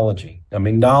technology. I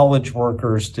mean, knowledge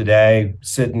workers today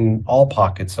sit in all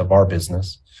pockets of our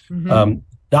business.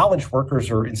 Knowledge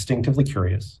workers are instinctively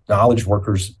curious. Knowledge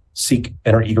workers seek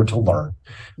and are eager to learn.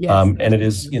 And it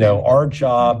is, our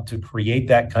job to create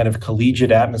that kind of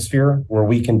collegiate atmosphere where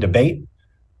we can debate,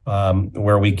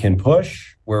 where we can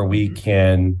push, where we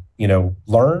can,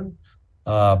 learn.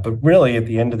 But really, at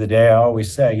the end of the day, I always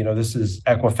say, this is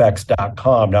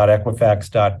Equifax.com, not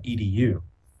Equifax.edu.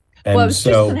 And well,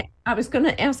 I was going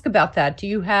to ask about that. Do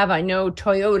you have, I know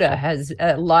Toyota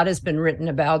a lot has been written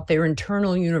about their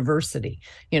internal university,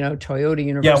 Toyota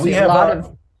University. We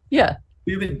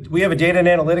have a data and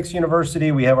analytics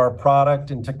university. We have our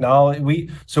product and technology. We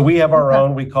have our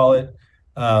own, we call it,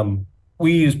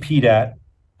 we use PDAT,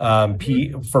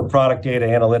 for product data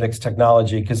analytics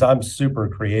technology, because I'm super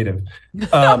creative.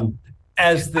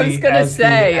 I was going to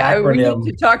say, we need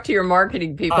to talk to your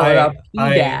marketing people about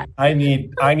PDAT.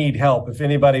 I need help. If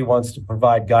anybody wants to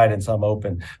provide guidance, I'm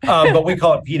open. But we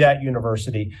call it PDAT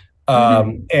University.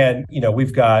 And,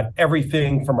 we've got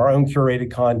everything from our own curated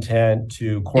content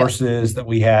to courses that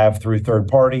we have through third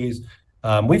parties.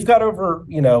 We've got over,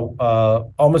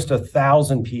 almost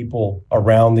 1,000 people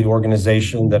around the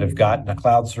organization that have gotten a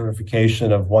cloud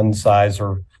certification of one size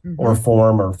or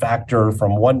form or factor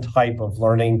from one type of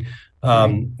learning.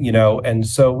 And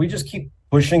so we just keep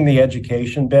pushing the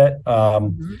education bit.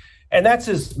 And that's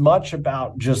as much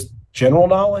about just general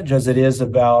knowledge as it is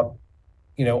about,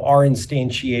 our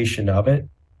instantiation of it.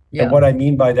 And what I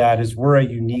mean by that is we're a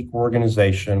unique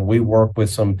organization. We work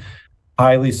with some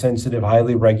highly sensitive,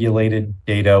 highly regulated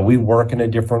data. We work in a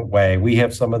different way. We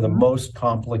have some of the most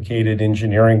complicated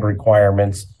engineering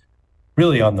requirements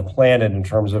really on the planet in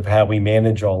terms of how we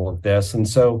manage all of this. And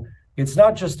so it's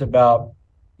not just about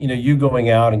you going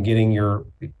out and getting your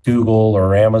Google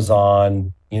or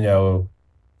Amazon,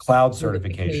 cloud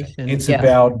certification. It's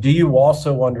about, do you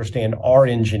also understand our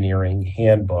engineering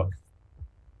handbook,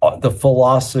 the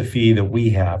philosophy that we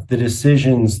have, the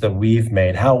decisions that we've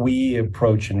made, how we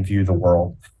approach and view the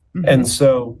world? And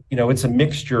so, it's a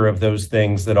mixture of those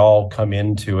things that all come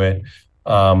into it.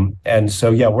 And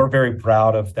so, we're very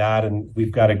proud of that. And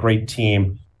we've got a great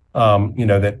team,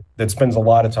 that spends a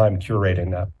lot of time curating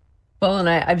that. Well, and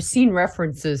I've seen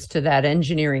references to that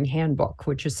engineering handbook,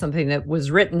 which is something that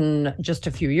was written just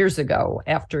a few years ago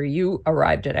after you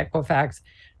arrived at Equifax,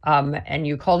 and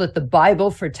you called it the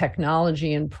Bible for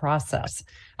Technology and Process.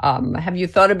 Have you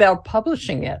thought about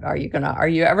publishing it? Are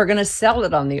you ever gonna sell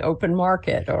it on the open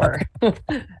market or?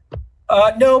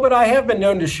 No, but I have been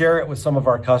known to share it with some of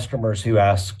our customers who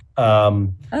ask.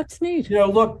 That's neat.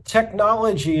 Look,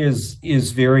 technology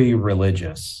is very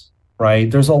religious.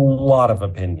 Right? There's a lot of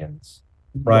opinions,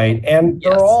 right? And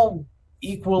they're all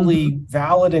equally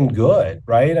valid and good,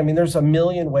 right? I mean, there's a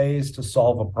million ways to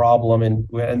solve a problem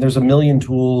and there's a million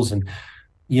tools and,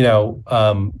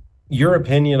 your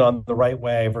opinion on the right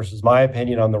way versus my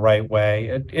opinion on the right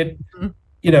way.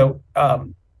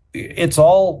 It's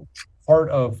all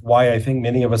part of why I think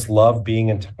many of us love being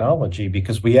in technology,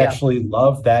 because we actually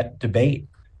love that debate.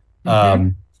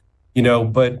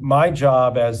 But my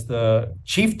job as the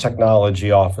chief technology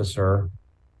officer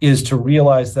is to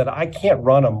realize that I can't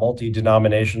run a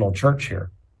multi-denominational church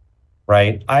here,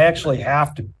 right? I actually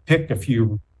have to pick a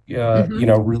few,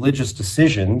 religious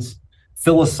decisions,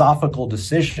 philosophical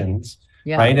decisions,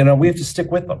 right? And we have to stick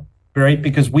with them, right?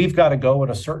 Because we've got to go in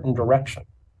a certain direction.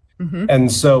 And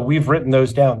so we've written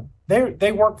those down.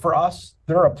 They work for us.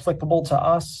 They're applicable to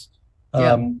us.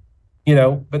 But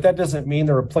that doesn't mean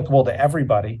they're applicable to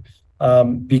everybody.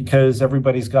 Because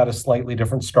everybody's got a slightly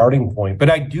different starting point. But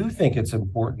I do think it's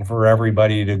important for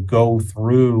everybody to go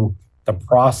through the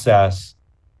process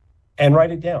and write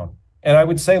it down. And I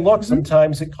would say, look,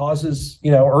 sometimes it causes,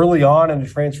 early on in a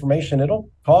transformation,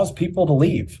 it'll cause people to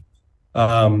leave.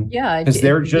 Because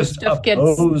they're just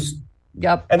opposed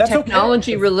Yep. And that's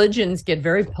Technology okay. religions get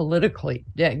very get political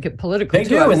They too.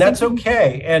 do, and that's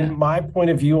okay. And my point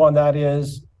of view on that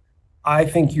is, I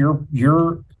think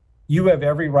you have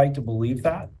every right to believe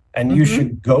that, and you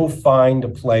should go find a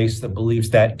place that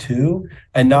believes that too,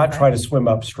 and not try to swim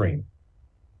upstream,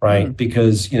 right?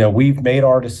 Because we've made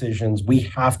our decisions, we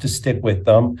have to stick with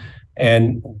them,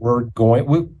 and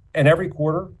and every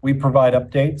quarter we provide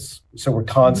updates, so we're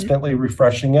constantly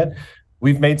refreshing it.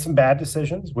 We've made some bad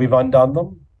decisions, we've undone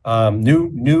them.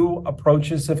 New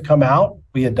approaches have come out,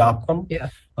 we adopt them. Yeah.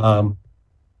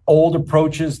 Old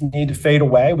approaches need to fade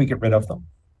away, we get rid of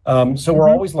them. So we're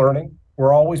always learning,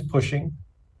 we're always pushing.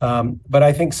 But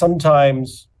I think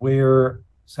sometimes where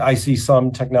I see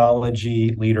some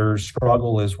technology leaders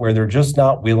struggle is where they're just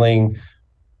not willing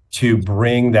to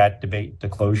bring that debate to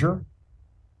closure.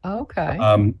 Okay.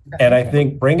 And I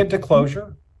think bring it to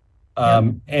closure.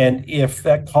 And if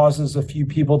that causes a few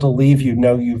people to leave,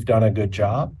 you've done a good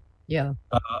job. Yeah.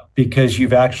 Because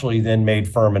you've actually then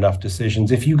made firm enough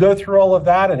decisions. If you go through all of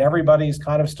that and everybody's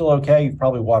kind of still okay, you've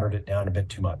probably watered it down a bit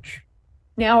too much.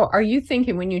 Now, are you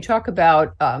thinking, when you talk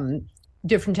about are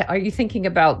you thinking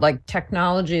about like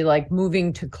technology, like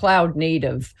moving to cloud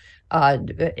native?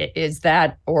 Is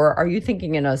that, or are you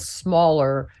thinking in a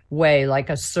smaller way, like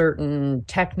a certain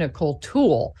technical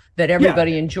tool that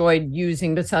everybody enjoyed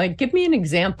using? But like, give me an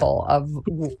example of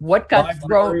what got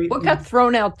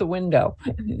thrown out the window.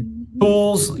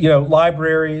 Tools,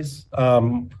 libraries,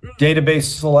 database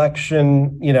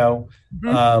selection,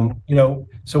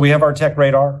 so we have our tech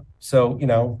radar. So,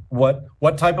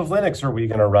 what type of Linux are we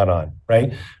going to run on,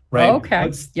 right? Right. Okay.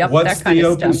 What's the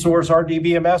open source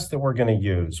RDBMS that we're going to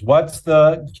use? What's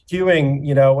the queuing,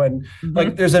 and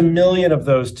like there's a million of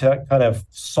those kind of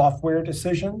software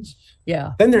decisions.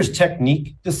 Yeah. Then there's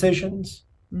technique decisions.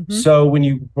 So when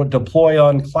you deploy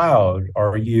on cloud,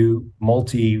 are you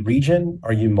multi-region?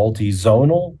 Are you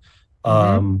multi-zonal?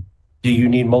 Do you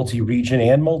need multi-region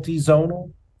and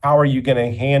multi-zonal? How are you going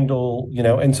to handle,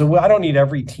 and so I don't need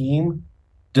every team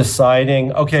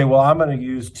deciding, okay, well, I'm going to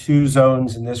use 2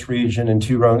 zones in this region and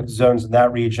 2 zones in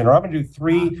that region, or I'm going to do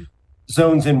 3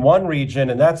 zones in one region,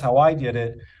 and that's how I did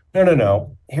it.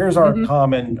 No. Here's our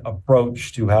common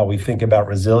approach to how we think about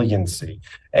resiliency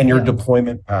and your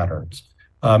deployment patterns.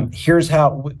 Here's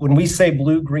how, when we say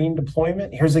blue-green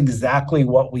deployment, here's exactly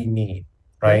what we need,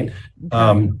 right?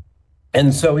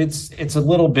 And so it's a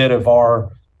little bit of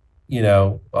our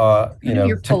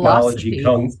technology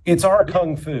it's our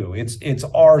kung fu. It's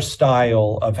our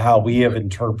style of how we have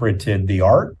interpreted the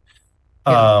art,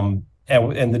 and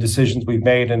the decisions we've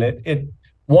made. And it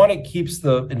keeps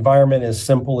the environment as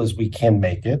simple as we can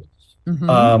make it.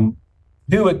 2,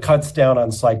 it cuts down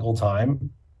on cycle time.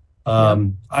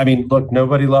 I mean, look,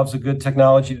 nobody loves a good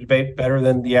technology debate better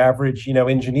than the average,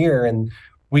 engineer, and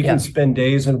we can spend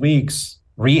days and weeks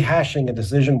rehashing a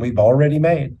decision we've already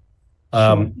made.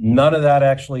 None of that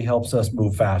actually helps us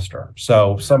move faster.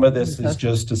 So some of this is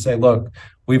just to say, look,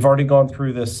 we've already gone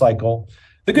through this cycle.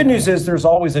 The good news is there's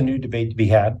always a new debate to be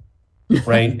had,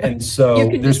 right? And so you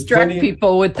can distract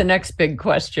people with the next big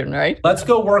question, right? Let's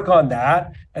go work on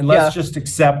that, and let's just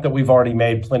accept that we've already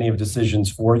made plenty of decisions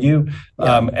for you.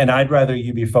 And I'd rather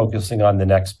you be focusing on the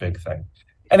next big thing.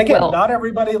 And again, not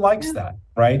everybody likes that,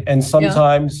 right? And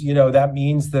sometimes, that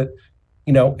means that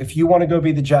if you want to go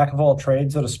be the jack of all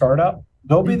trades at a startup,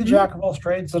 go be the jack of all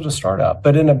trades at a startup.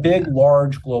 But in a big,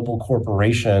 large global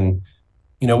corporation,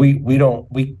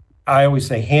 I always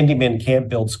say handymen can't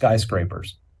build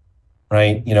skyscrapers,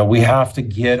 right? We have to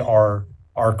get our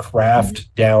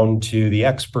craft down to the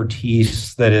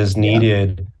expertise that is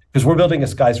needed, because we're building a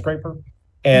skyscraper.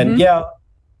 And a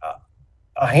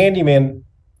handyman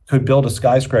could build a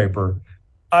skyscraper.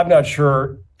 I'm not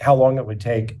sure how long it would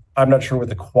take. I'm not sure what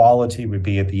the quality would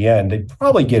be at the end. They'd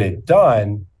probably get it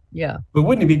done. Yeah. But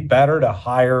wouldn't it be better to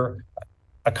hire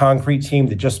a concrete team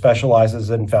that just specializes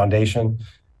in foundation,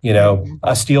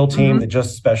 a steel team that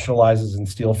just specializes in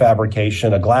steel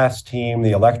fabrication, a glass team,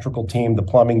 the electrical team, the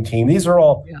plumbing team? These are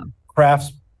all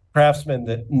craftsmen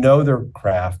that know their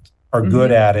craft, are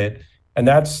good at it. And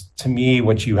that's, to me,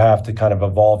 what you have to kind of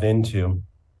evolve into.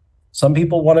 Some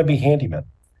people want to be handymen.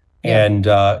 And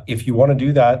if you want to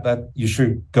do that you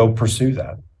should go pursue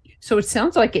that. So it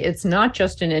sounds like it's not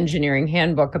just an engineering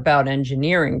handbook about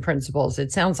engineering principles.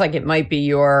 It sounds like it might be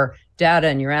your data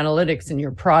and your analytics and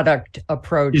your product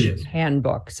approach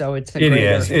handbook. So it's It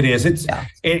is.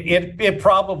 It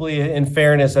probably, in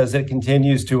fairness, as it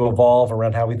continues to evolve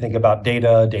around how we think about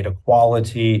data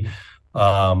quality,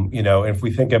 if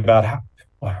we think about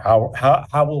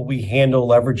how will we handle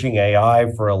leveraging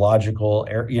AI for a logical,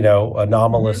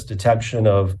 anomalous detection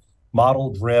of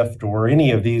model drift or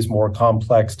any of these more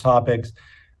complex topics,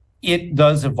 it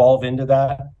does evolve into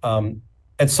that.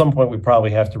 At some point, we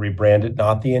probably have to rebrand it,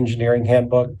 not the engineering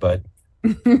handbook, but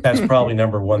that's probably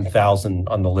number 1,000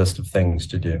 on the list of things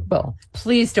to do. Well,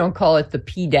 please don't call it the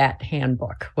PDAT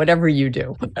handbook, whatever you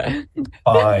do.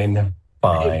 Fine.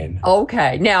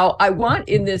 Okay. Now, I want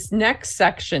in this next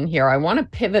section here, I want to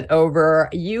pivot over.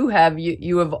 You have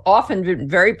often been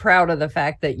very proud of the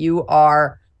fact that you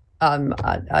are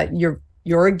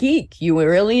you're a geek. You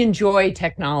really enjoy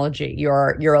technology.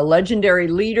 You're a legendary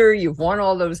leader. You've won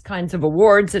all those kinds of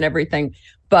awards and everything,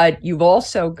 but you've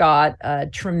also got a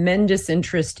tremendous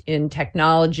interest in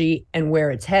technology and where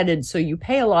it's headed. So you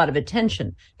pay a lot of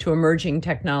attention to emerging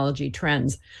technology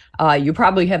trends. You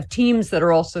probably have teams that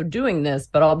are also doing this,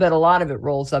 but I'll bet a lot of it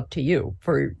rolls up to you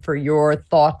for your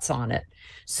thoughts on it.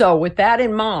 So with that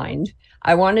in mind,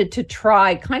 I wanted to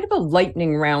try kind of a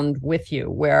lightning round with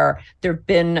you where there've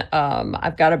been,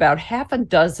 I've got about half a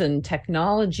dozen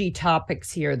technology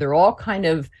topics here. They're all kind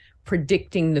of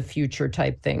predicting the future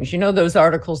type things. You know, those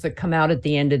articles that come out at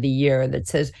the end of the year that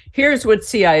says, here's what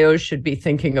CIOs should be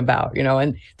thinking about, you know,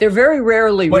 and they're very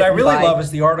rarely. What I really love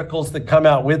is the articles that come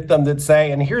out with them that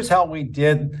say, and here's how we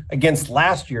did against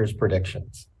last year's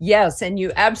predictions. Yes. And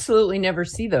you absolutely never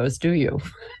see those, do you?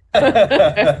 All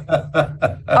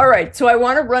right. So I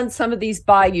want to run some of these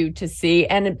by you to see.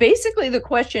 And basically the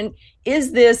question,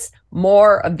 is this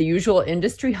more of the usual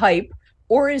industry hype,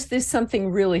 or is this something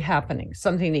really happening,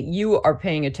 something that you are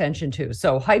paying attention to?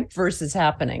 So hype versus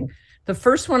happening. The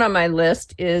first one on my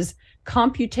list is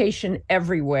computation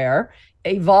everywhere,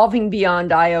 evolving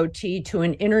beyond IoT to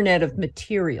an internet of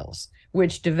materials,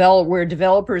 where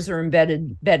developers are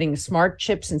embedding smart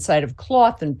chips inside of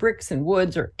cloth and bricks and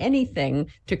woods or anything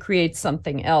to create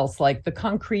something else, like the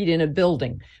concrete in a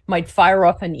building might fire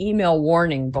off an email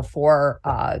warning before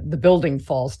the building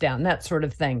falls down, that sort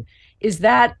of thing.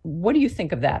 What do you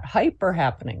think of that? Hype or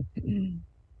happening?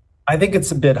 I think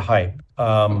it's a bit hype.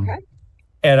 Okay.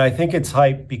 And I think it's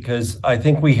hype because I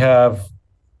think we have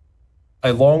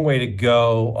a long way to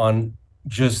go on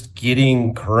just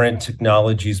getting current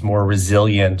technologies more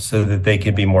resilient so that they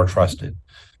can be more trusted.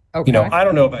 Okay. You know, I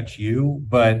don't know about you,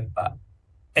 but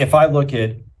if I look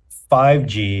at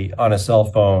 5G on a cell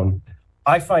phone,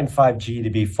 I find 5G to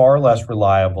be far less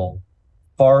reliable,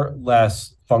 far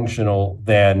less functional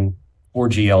than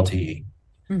 4G LTE.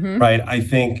 Mm-hmm. Right? I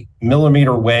think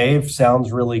millimeter wave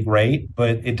sounds really great,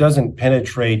 but it doesn't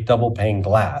penetrate double pane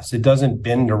glass. It doesn't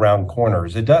bend around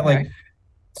corners. It does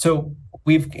so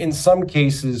we've in some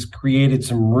cases created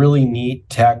some really neat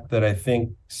tech that I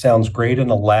think sounds great in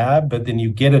a lab, but then you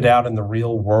get it out in the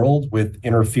real world with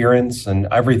interference and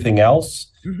everything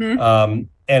else. Mm-hmm.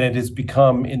 And it has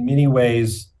become in many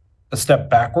ways a step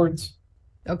backwards.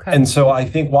 Okay. And so I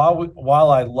think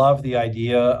while I love the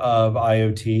idea of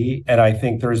IoT, and I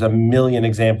think there's a million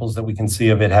examples that we can see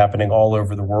of it happening all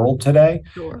over the world today,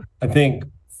 sure. I think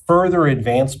further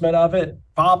advancement of it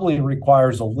probably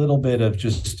requires a little bit of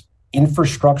just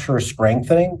infrastructure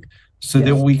strengthening so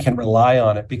that we can rely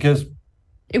on it, because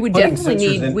it would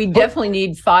definitely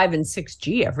need 5 and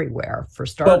 6G everywhere for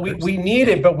starters. But we need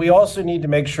it, but we also need to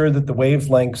make sure that the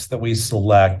wavelengths that we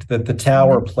select, that the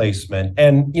tower placement,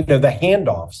 and the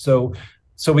handoff. So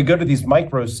we go to these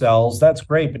micro cells, that's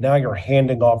great, but now you're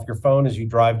handing off your phone as you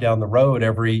drive down the road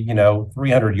every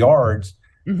 300 yards.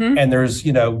 Mm-hmm. And there's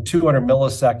 200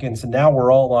 milliseconds, and now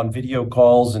we're all on video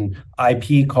calls and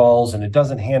IP calls, and it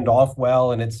doesn't hand off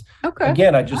well. And it's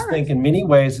again, I just think in many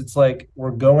ways it's like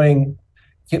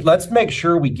let's make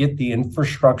sure we get the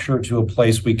infrastructure to a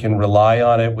place we can rely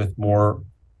on it with more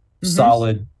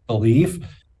solid belief.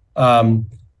 And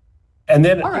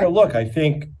then look, I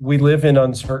think we live in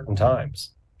uncertain times,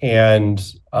 and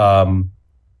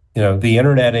the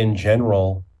internet in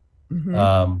general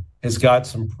has got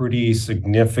some pretty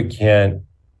significant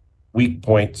weak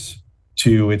points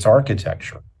to its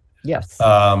architecture. Yes.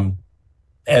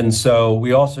 And so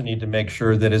we also need to make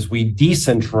sure that as we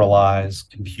decentralize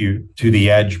compute to the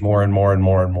edge more and more and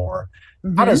more and more,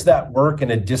 how does that work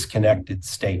in a disconnected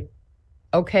state?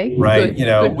 Okay. Right.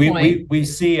 We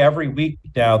see every week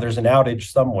now there's an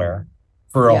outage somewhere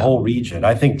for a whole region.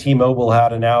 I think T-Mobile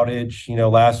had an outage,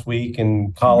 last week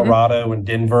in Colorado and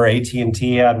Denver.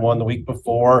 AT&T had one the week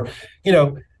before.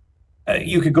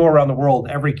 You could go around the world.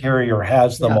 Every carrier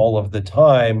has them all of the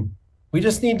time. We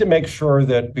just need to make sure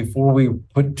that before we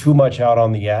put too much out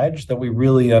on the edge, that we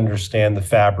really understand the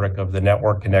fabric of the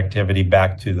network connectivity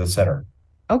back to the center.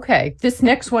 Okay. This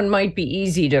next one might be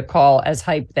easy to call as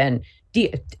hype then.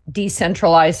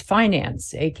 Decentralized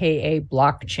finance, aka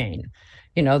blockchain.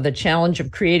 The challenge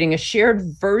of creating a shared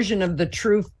version of the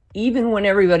truth even when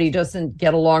everybody doesn't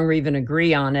get along or even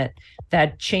agree on it,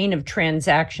 that chain of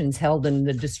transactions held in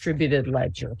the distributed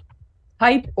ledger?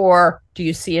 Hype, or do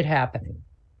you see it happening?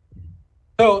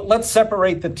 So let's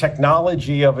separate the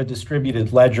technology of a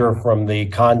distributed ledger from the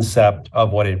concept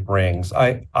of what it brings.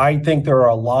 I think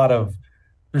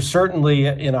there's certainly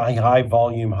in a high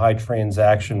volume, high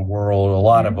transaction world, a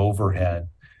lot of overhead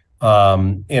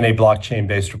in a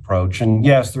blockchain-based approach. And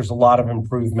yes, there's a lot of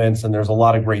improvements and there's a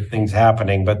lot of great things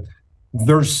happening, but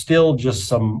there's still just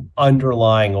some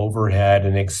underlying overhead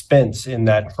and expense in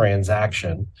that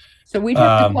transaction. So we'd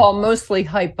have to call mostly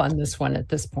hype on this one at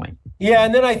this point. Yeah,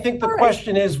 and then I think the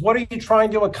question is, what are you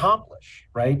trying to accomplish,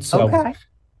 right? So okay.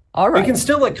 All right. We can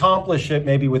still accomplish it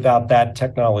maybe without that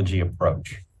technology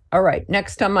approach. All right,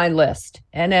 next on my list,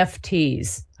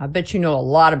 NFTs. I bet you know a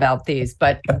lot about these,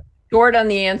 but short on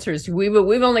the answers. We've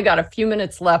only got a few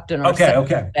minutes left in our session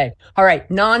today. All right,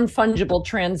 non-fungible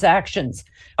transactions.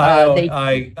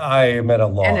 I am at a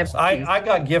loss. I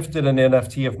got gifted an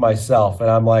NFT of myself, and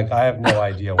I'm like, I have no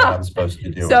idea what I'm supposed to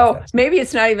do. So maybe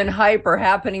it's not even hype or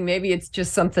happening. Maybe it's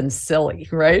just something silly,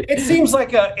 right? It seems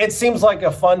like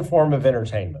a fun form of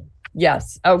entertainment.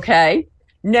 Yes. Okay.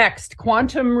 Next,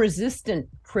 quantum resistant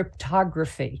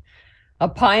cryptography. A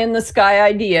pie-in-the-sky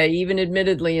idea, even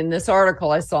admittedly in this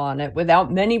article I saw on it,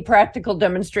 without many practical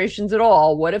demonstrations at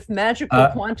all. What if magical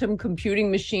quantum computing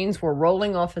machines were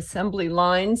rolling off assembly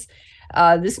lines?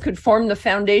 This could form the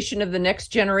foundation of the next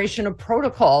generation of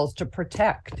protocols to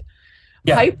protect.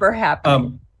 Hyper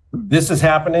happening. This is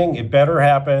happening. It better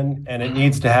happen, and it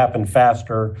needs to happen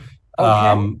faster.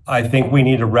 Okay. I think we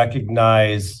need to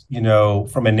recognize,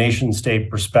 from a nation state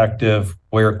perspective,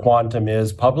 where quantum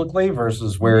is publicly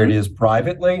versus where it is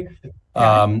privately.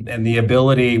 And the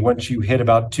ability, once you hit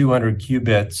about 200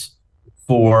 qubits,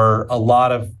 for a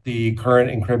lot of the current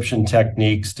encryption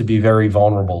techniques to be very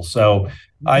vulnerable. So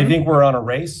I think we're on a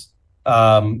race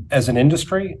as an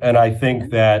industry. And I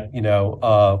think that,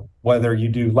 whether you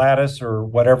do lattice or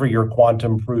whatever your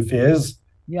quantum proof is,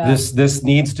 this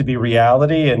needs to be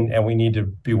reality, and we need to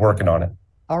be working on it.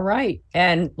 All right.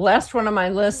 And last one on my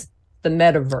list, the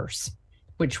metaverse,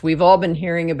 which we've all been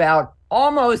hearing about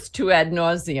almost to ad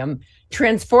nauseum.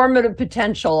 Transformative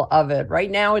potential of it. Right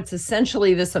now, it's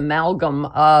essentially this amalgam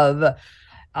of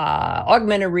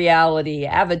augmented reality,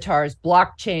 avatars,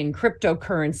 blockchain,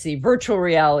 cryptocurrency, virtual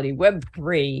reality,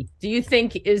 Web3. Do you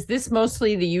think, is this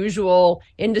mostly the usual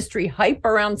industry hype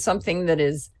around something that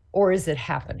is, or is it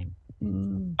happening?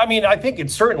 I mean, I think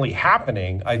it's certainly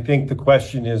happening. I think the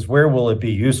question is, where will it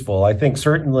be useful? I think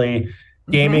certainly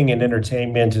gaming and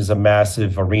entertainment is a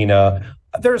massive arena.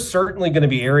 There's certainly going to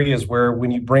be areas where when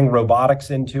you bring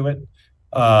robotics into it,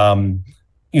 and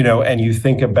you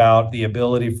think about the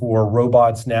ability for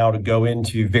robots now to go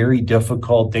into very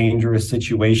difficult, dangerous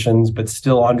situations, but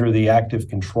still under the active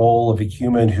control of a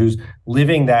human who's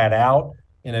living that out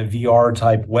in a VR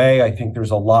type way. I think there's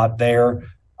a lot there.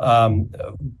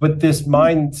 But this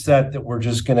mindset that we're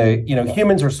just going to,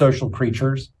 humans are social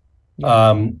creatures.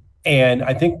 And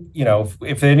I think,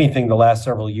 if anything, the last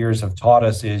several years have taught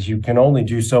us is you can only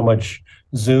do so much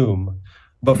Zoom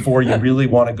before you really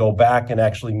want to go back and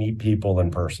actually meet people in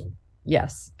person.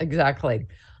 Yes, exactly.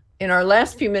 In our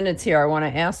last few minutes here, I want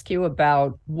to ask you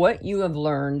about what you have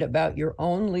learned about your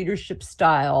own leadership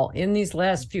style in these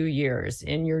last few years,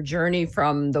 in your journey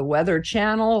from the Weather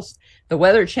Channel to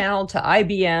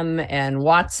IBM and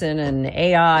Watson and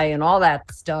AI and all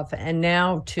that stuff, and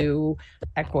now to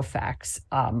Equifax.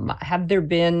 Have there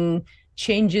been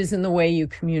changes in the way you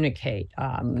communicate?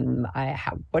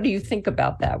 What do you think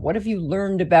about that? What have you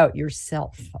learned about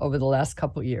yourself over the last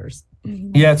couple of years?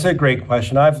 Yeah, it's a great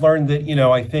question. I've learned that,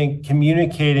 I think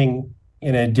communicating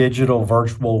in a digital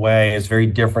virtual way is very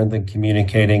different than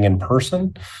communicating in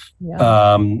person.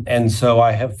 Yeah. And so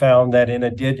I have found that in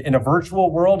a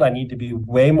virtual world, I need to be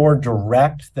way more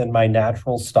direct than my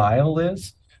natural style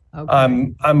is.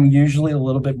 Okay. I'm usually a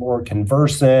little bit more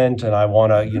conversant, and I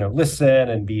want to, listen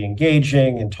and be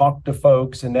engaging and talk to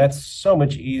folks. And that's so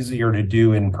much easier to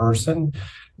do in person.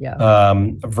 Yeah.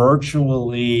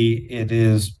 Virtually, it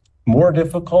is more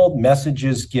difficult.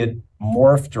 Messages get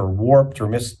morphed or warped or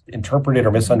misinterpreted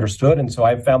or misunderstood. And so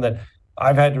I've found that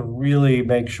I've had to really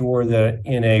make sure that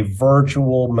in a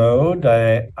virtual mode,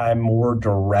 I'm more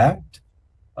direct.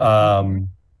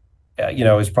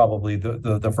 Is probably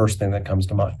the first thing that comes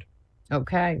to mind.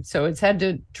 Okay. So it's had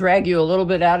to drag you a little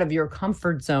bit out of your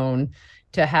comfort zone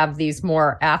to have these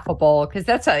more affable,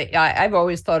 because I've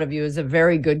always thought of you as a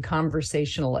very good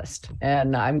conversationalist,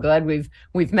 and I'm glad we've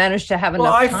managed to have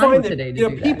enough time today to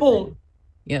do that.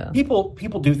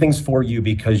 People do things for you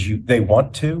because they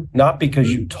want to, not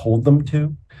because you told them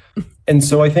to. And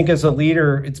so I think as a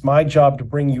leader, it's my job to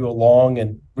bring you along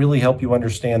and really help you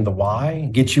understand the why,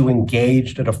 get you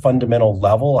engaged at a fundamental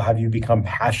level, have you become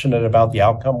passionate about the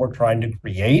outcome we're trying to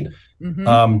create.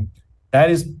 That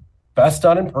is best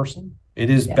done in person. It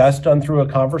is best done through a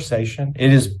conversation.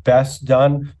 It is best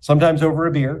done sometimes over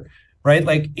a beer, right?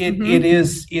 Like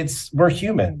we're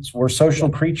humans, we're social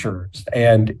creatures,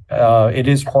 and it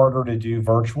is harder to do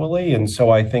virtually. And so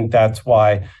I think that's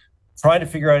why trying to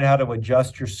figure out how to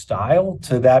adjust your style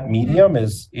to that medium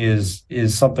is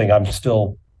something I'm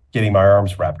still getting my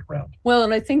arms wrapped around. Well,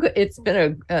 and I think it's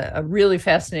been a really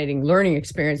fascinating learning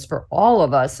experience for all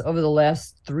of us over the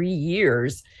last 3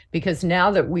 years, because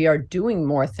now that we are doing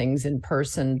more things in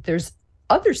person, there's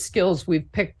other skills we've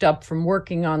picked up from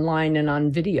working online and on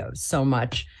videos so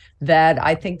much that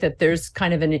I think that there's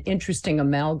kind of an interesting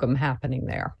amalgam happening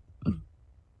there.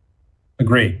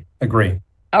 Agree.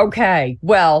 Okay,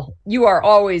 well, you are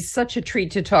always such a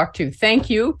treat to talk to. Thank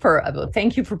you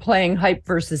for playing Hype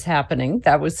versus Happening.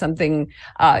 That was something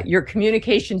your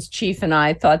communications chief and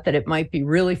I thought that it might be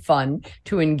really fun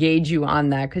to engage you on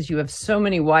that, because you have so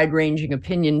many wide-ranging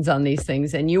opinions on these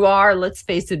things, and you are, let's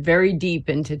face it, very deep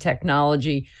into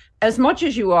technology as much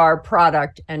as you are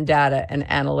product and data and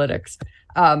analytics.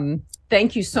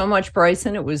 Thank you so much,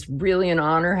 Bryson. It was really an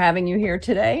honor having you here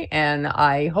today, and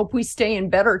I hope we stay in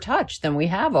better touch than we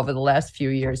have over the last few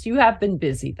years. You have been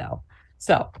busy, though.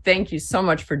 So thank you so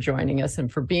much for joining us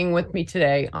and for being with me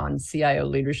today on CIO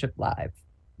Leadership Live.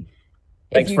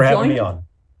 Thanks for having me on.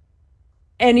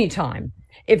 Anytime.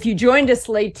 If you joined us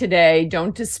late today,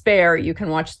 don't despair. You can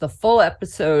watch the full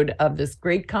episode of this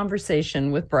great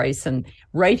conversation with Bryson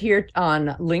right here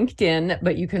on LinkedIn,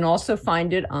 but you can also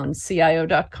find it on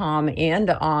CIO.com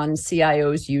and on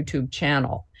CIO's YouTube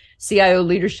channel. CIO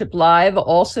Leadership Live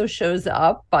also shows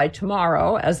up by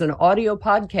tomorrow as an audio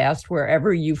podcast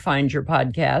wherever you find your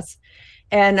podcasts.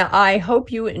 And I hope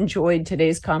you enjoyed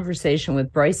today's conversation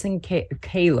with Bryson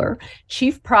Koehler,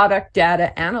 Chief Product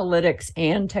Data Analytics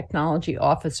and Technology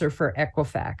Officer for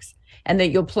Equifax, and that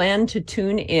you'll plan to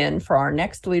tune in for our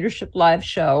next Leadership Live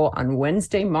show on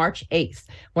Wednesday, March 8th,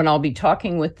 when I'll be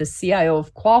talking with the CIO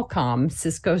of Qualcomm,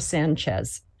 Cisco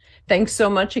Sanchez. Thanks so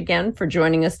much again for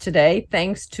joining us today.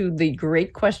 Thanks to the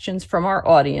great questions from our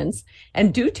audience.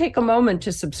 And do take a moment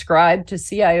to subscribe to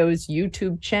CIO's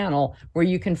YouTube channel, where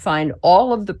you can find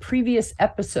all of the previous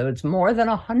episodes, more than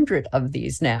 100 of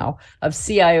these now, of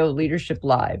CIO Leadership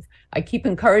Live. I keep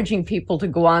encouraging people to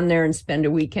go on there and spend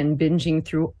a weekend binging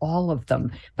through all of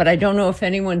them. But I don't know if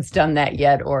anyone's done that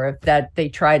yet, or if that they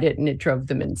tried it and it drove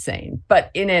them insane.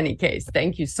 But in any case,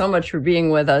 thank you so much for being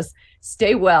with us.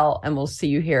 Stay well, and we'll see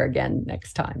you here again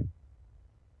next time.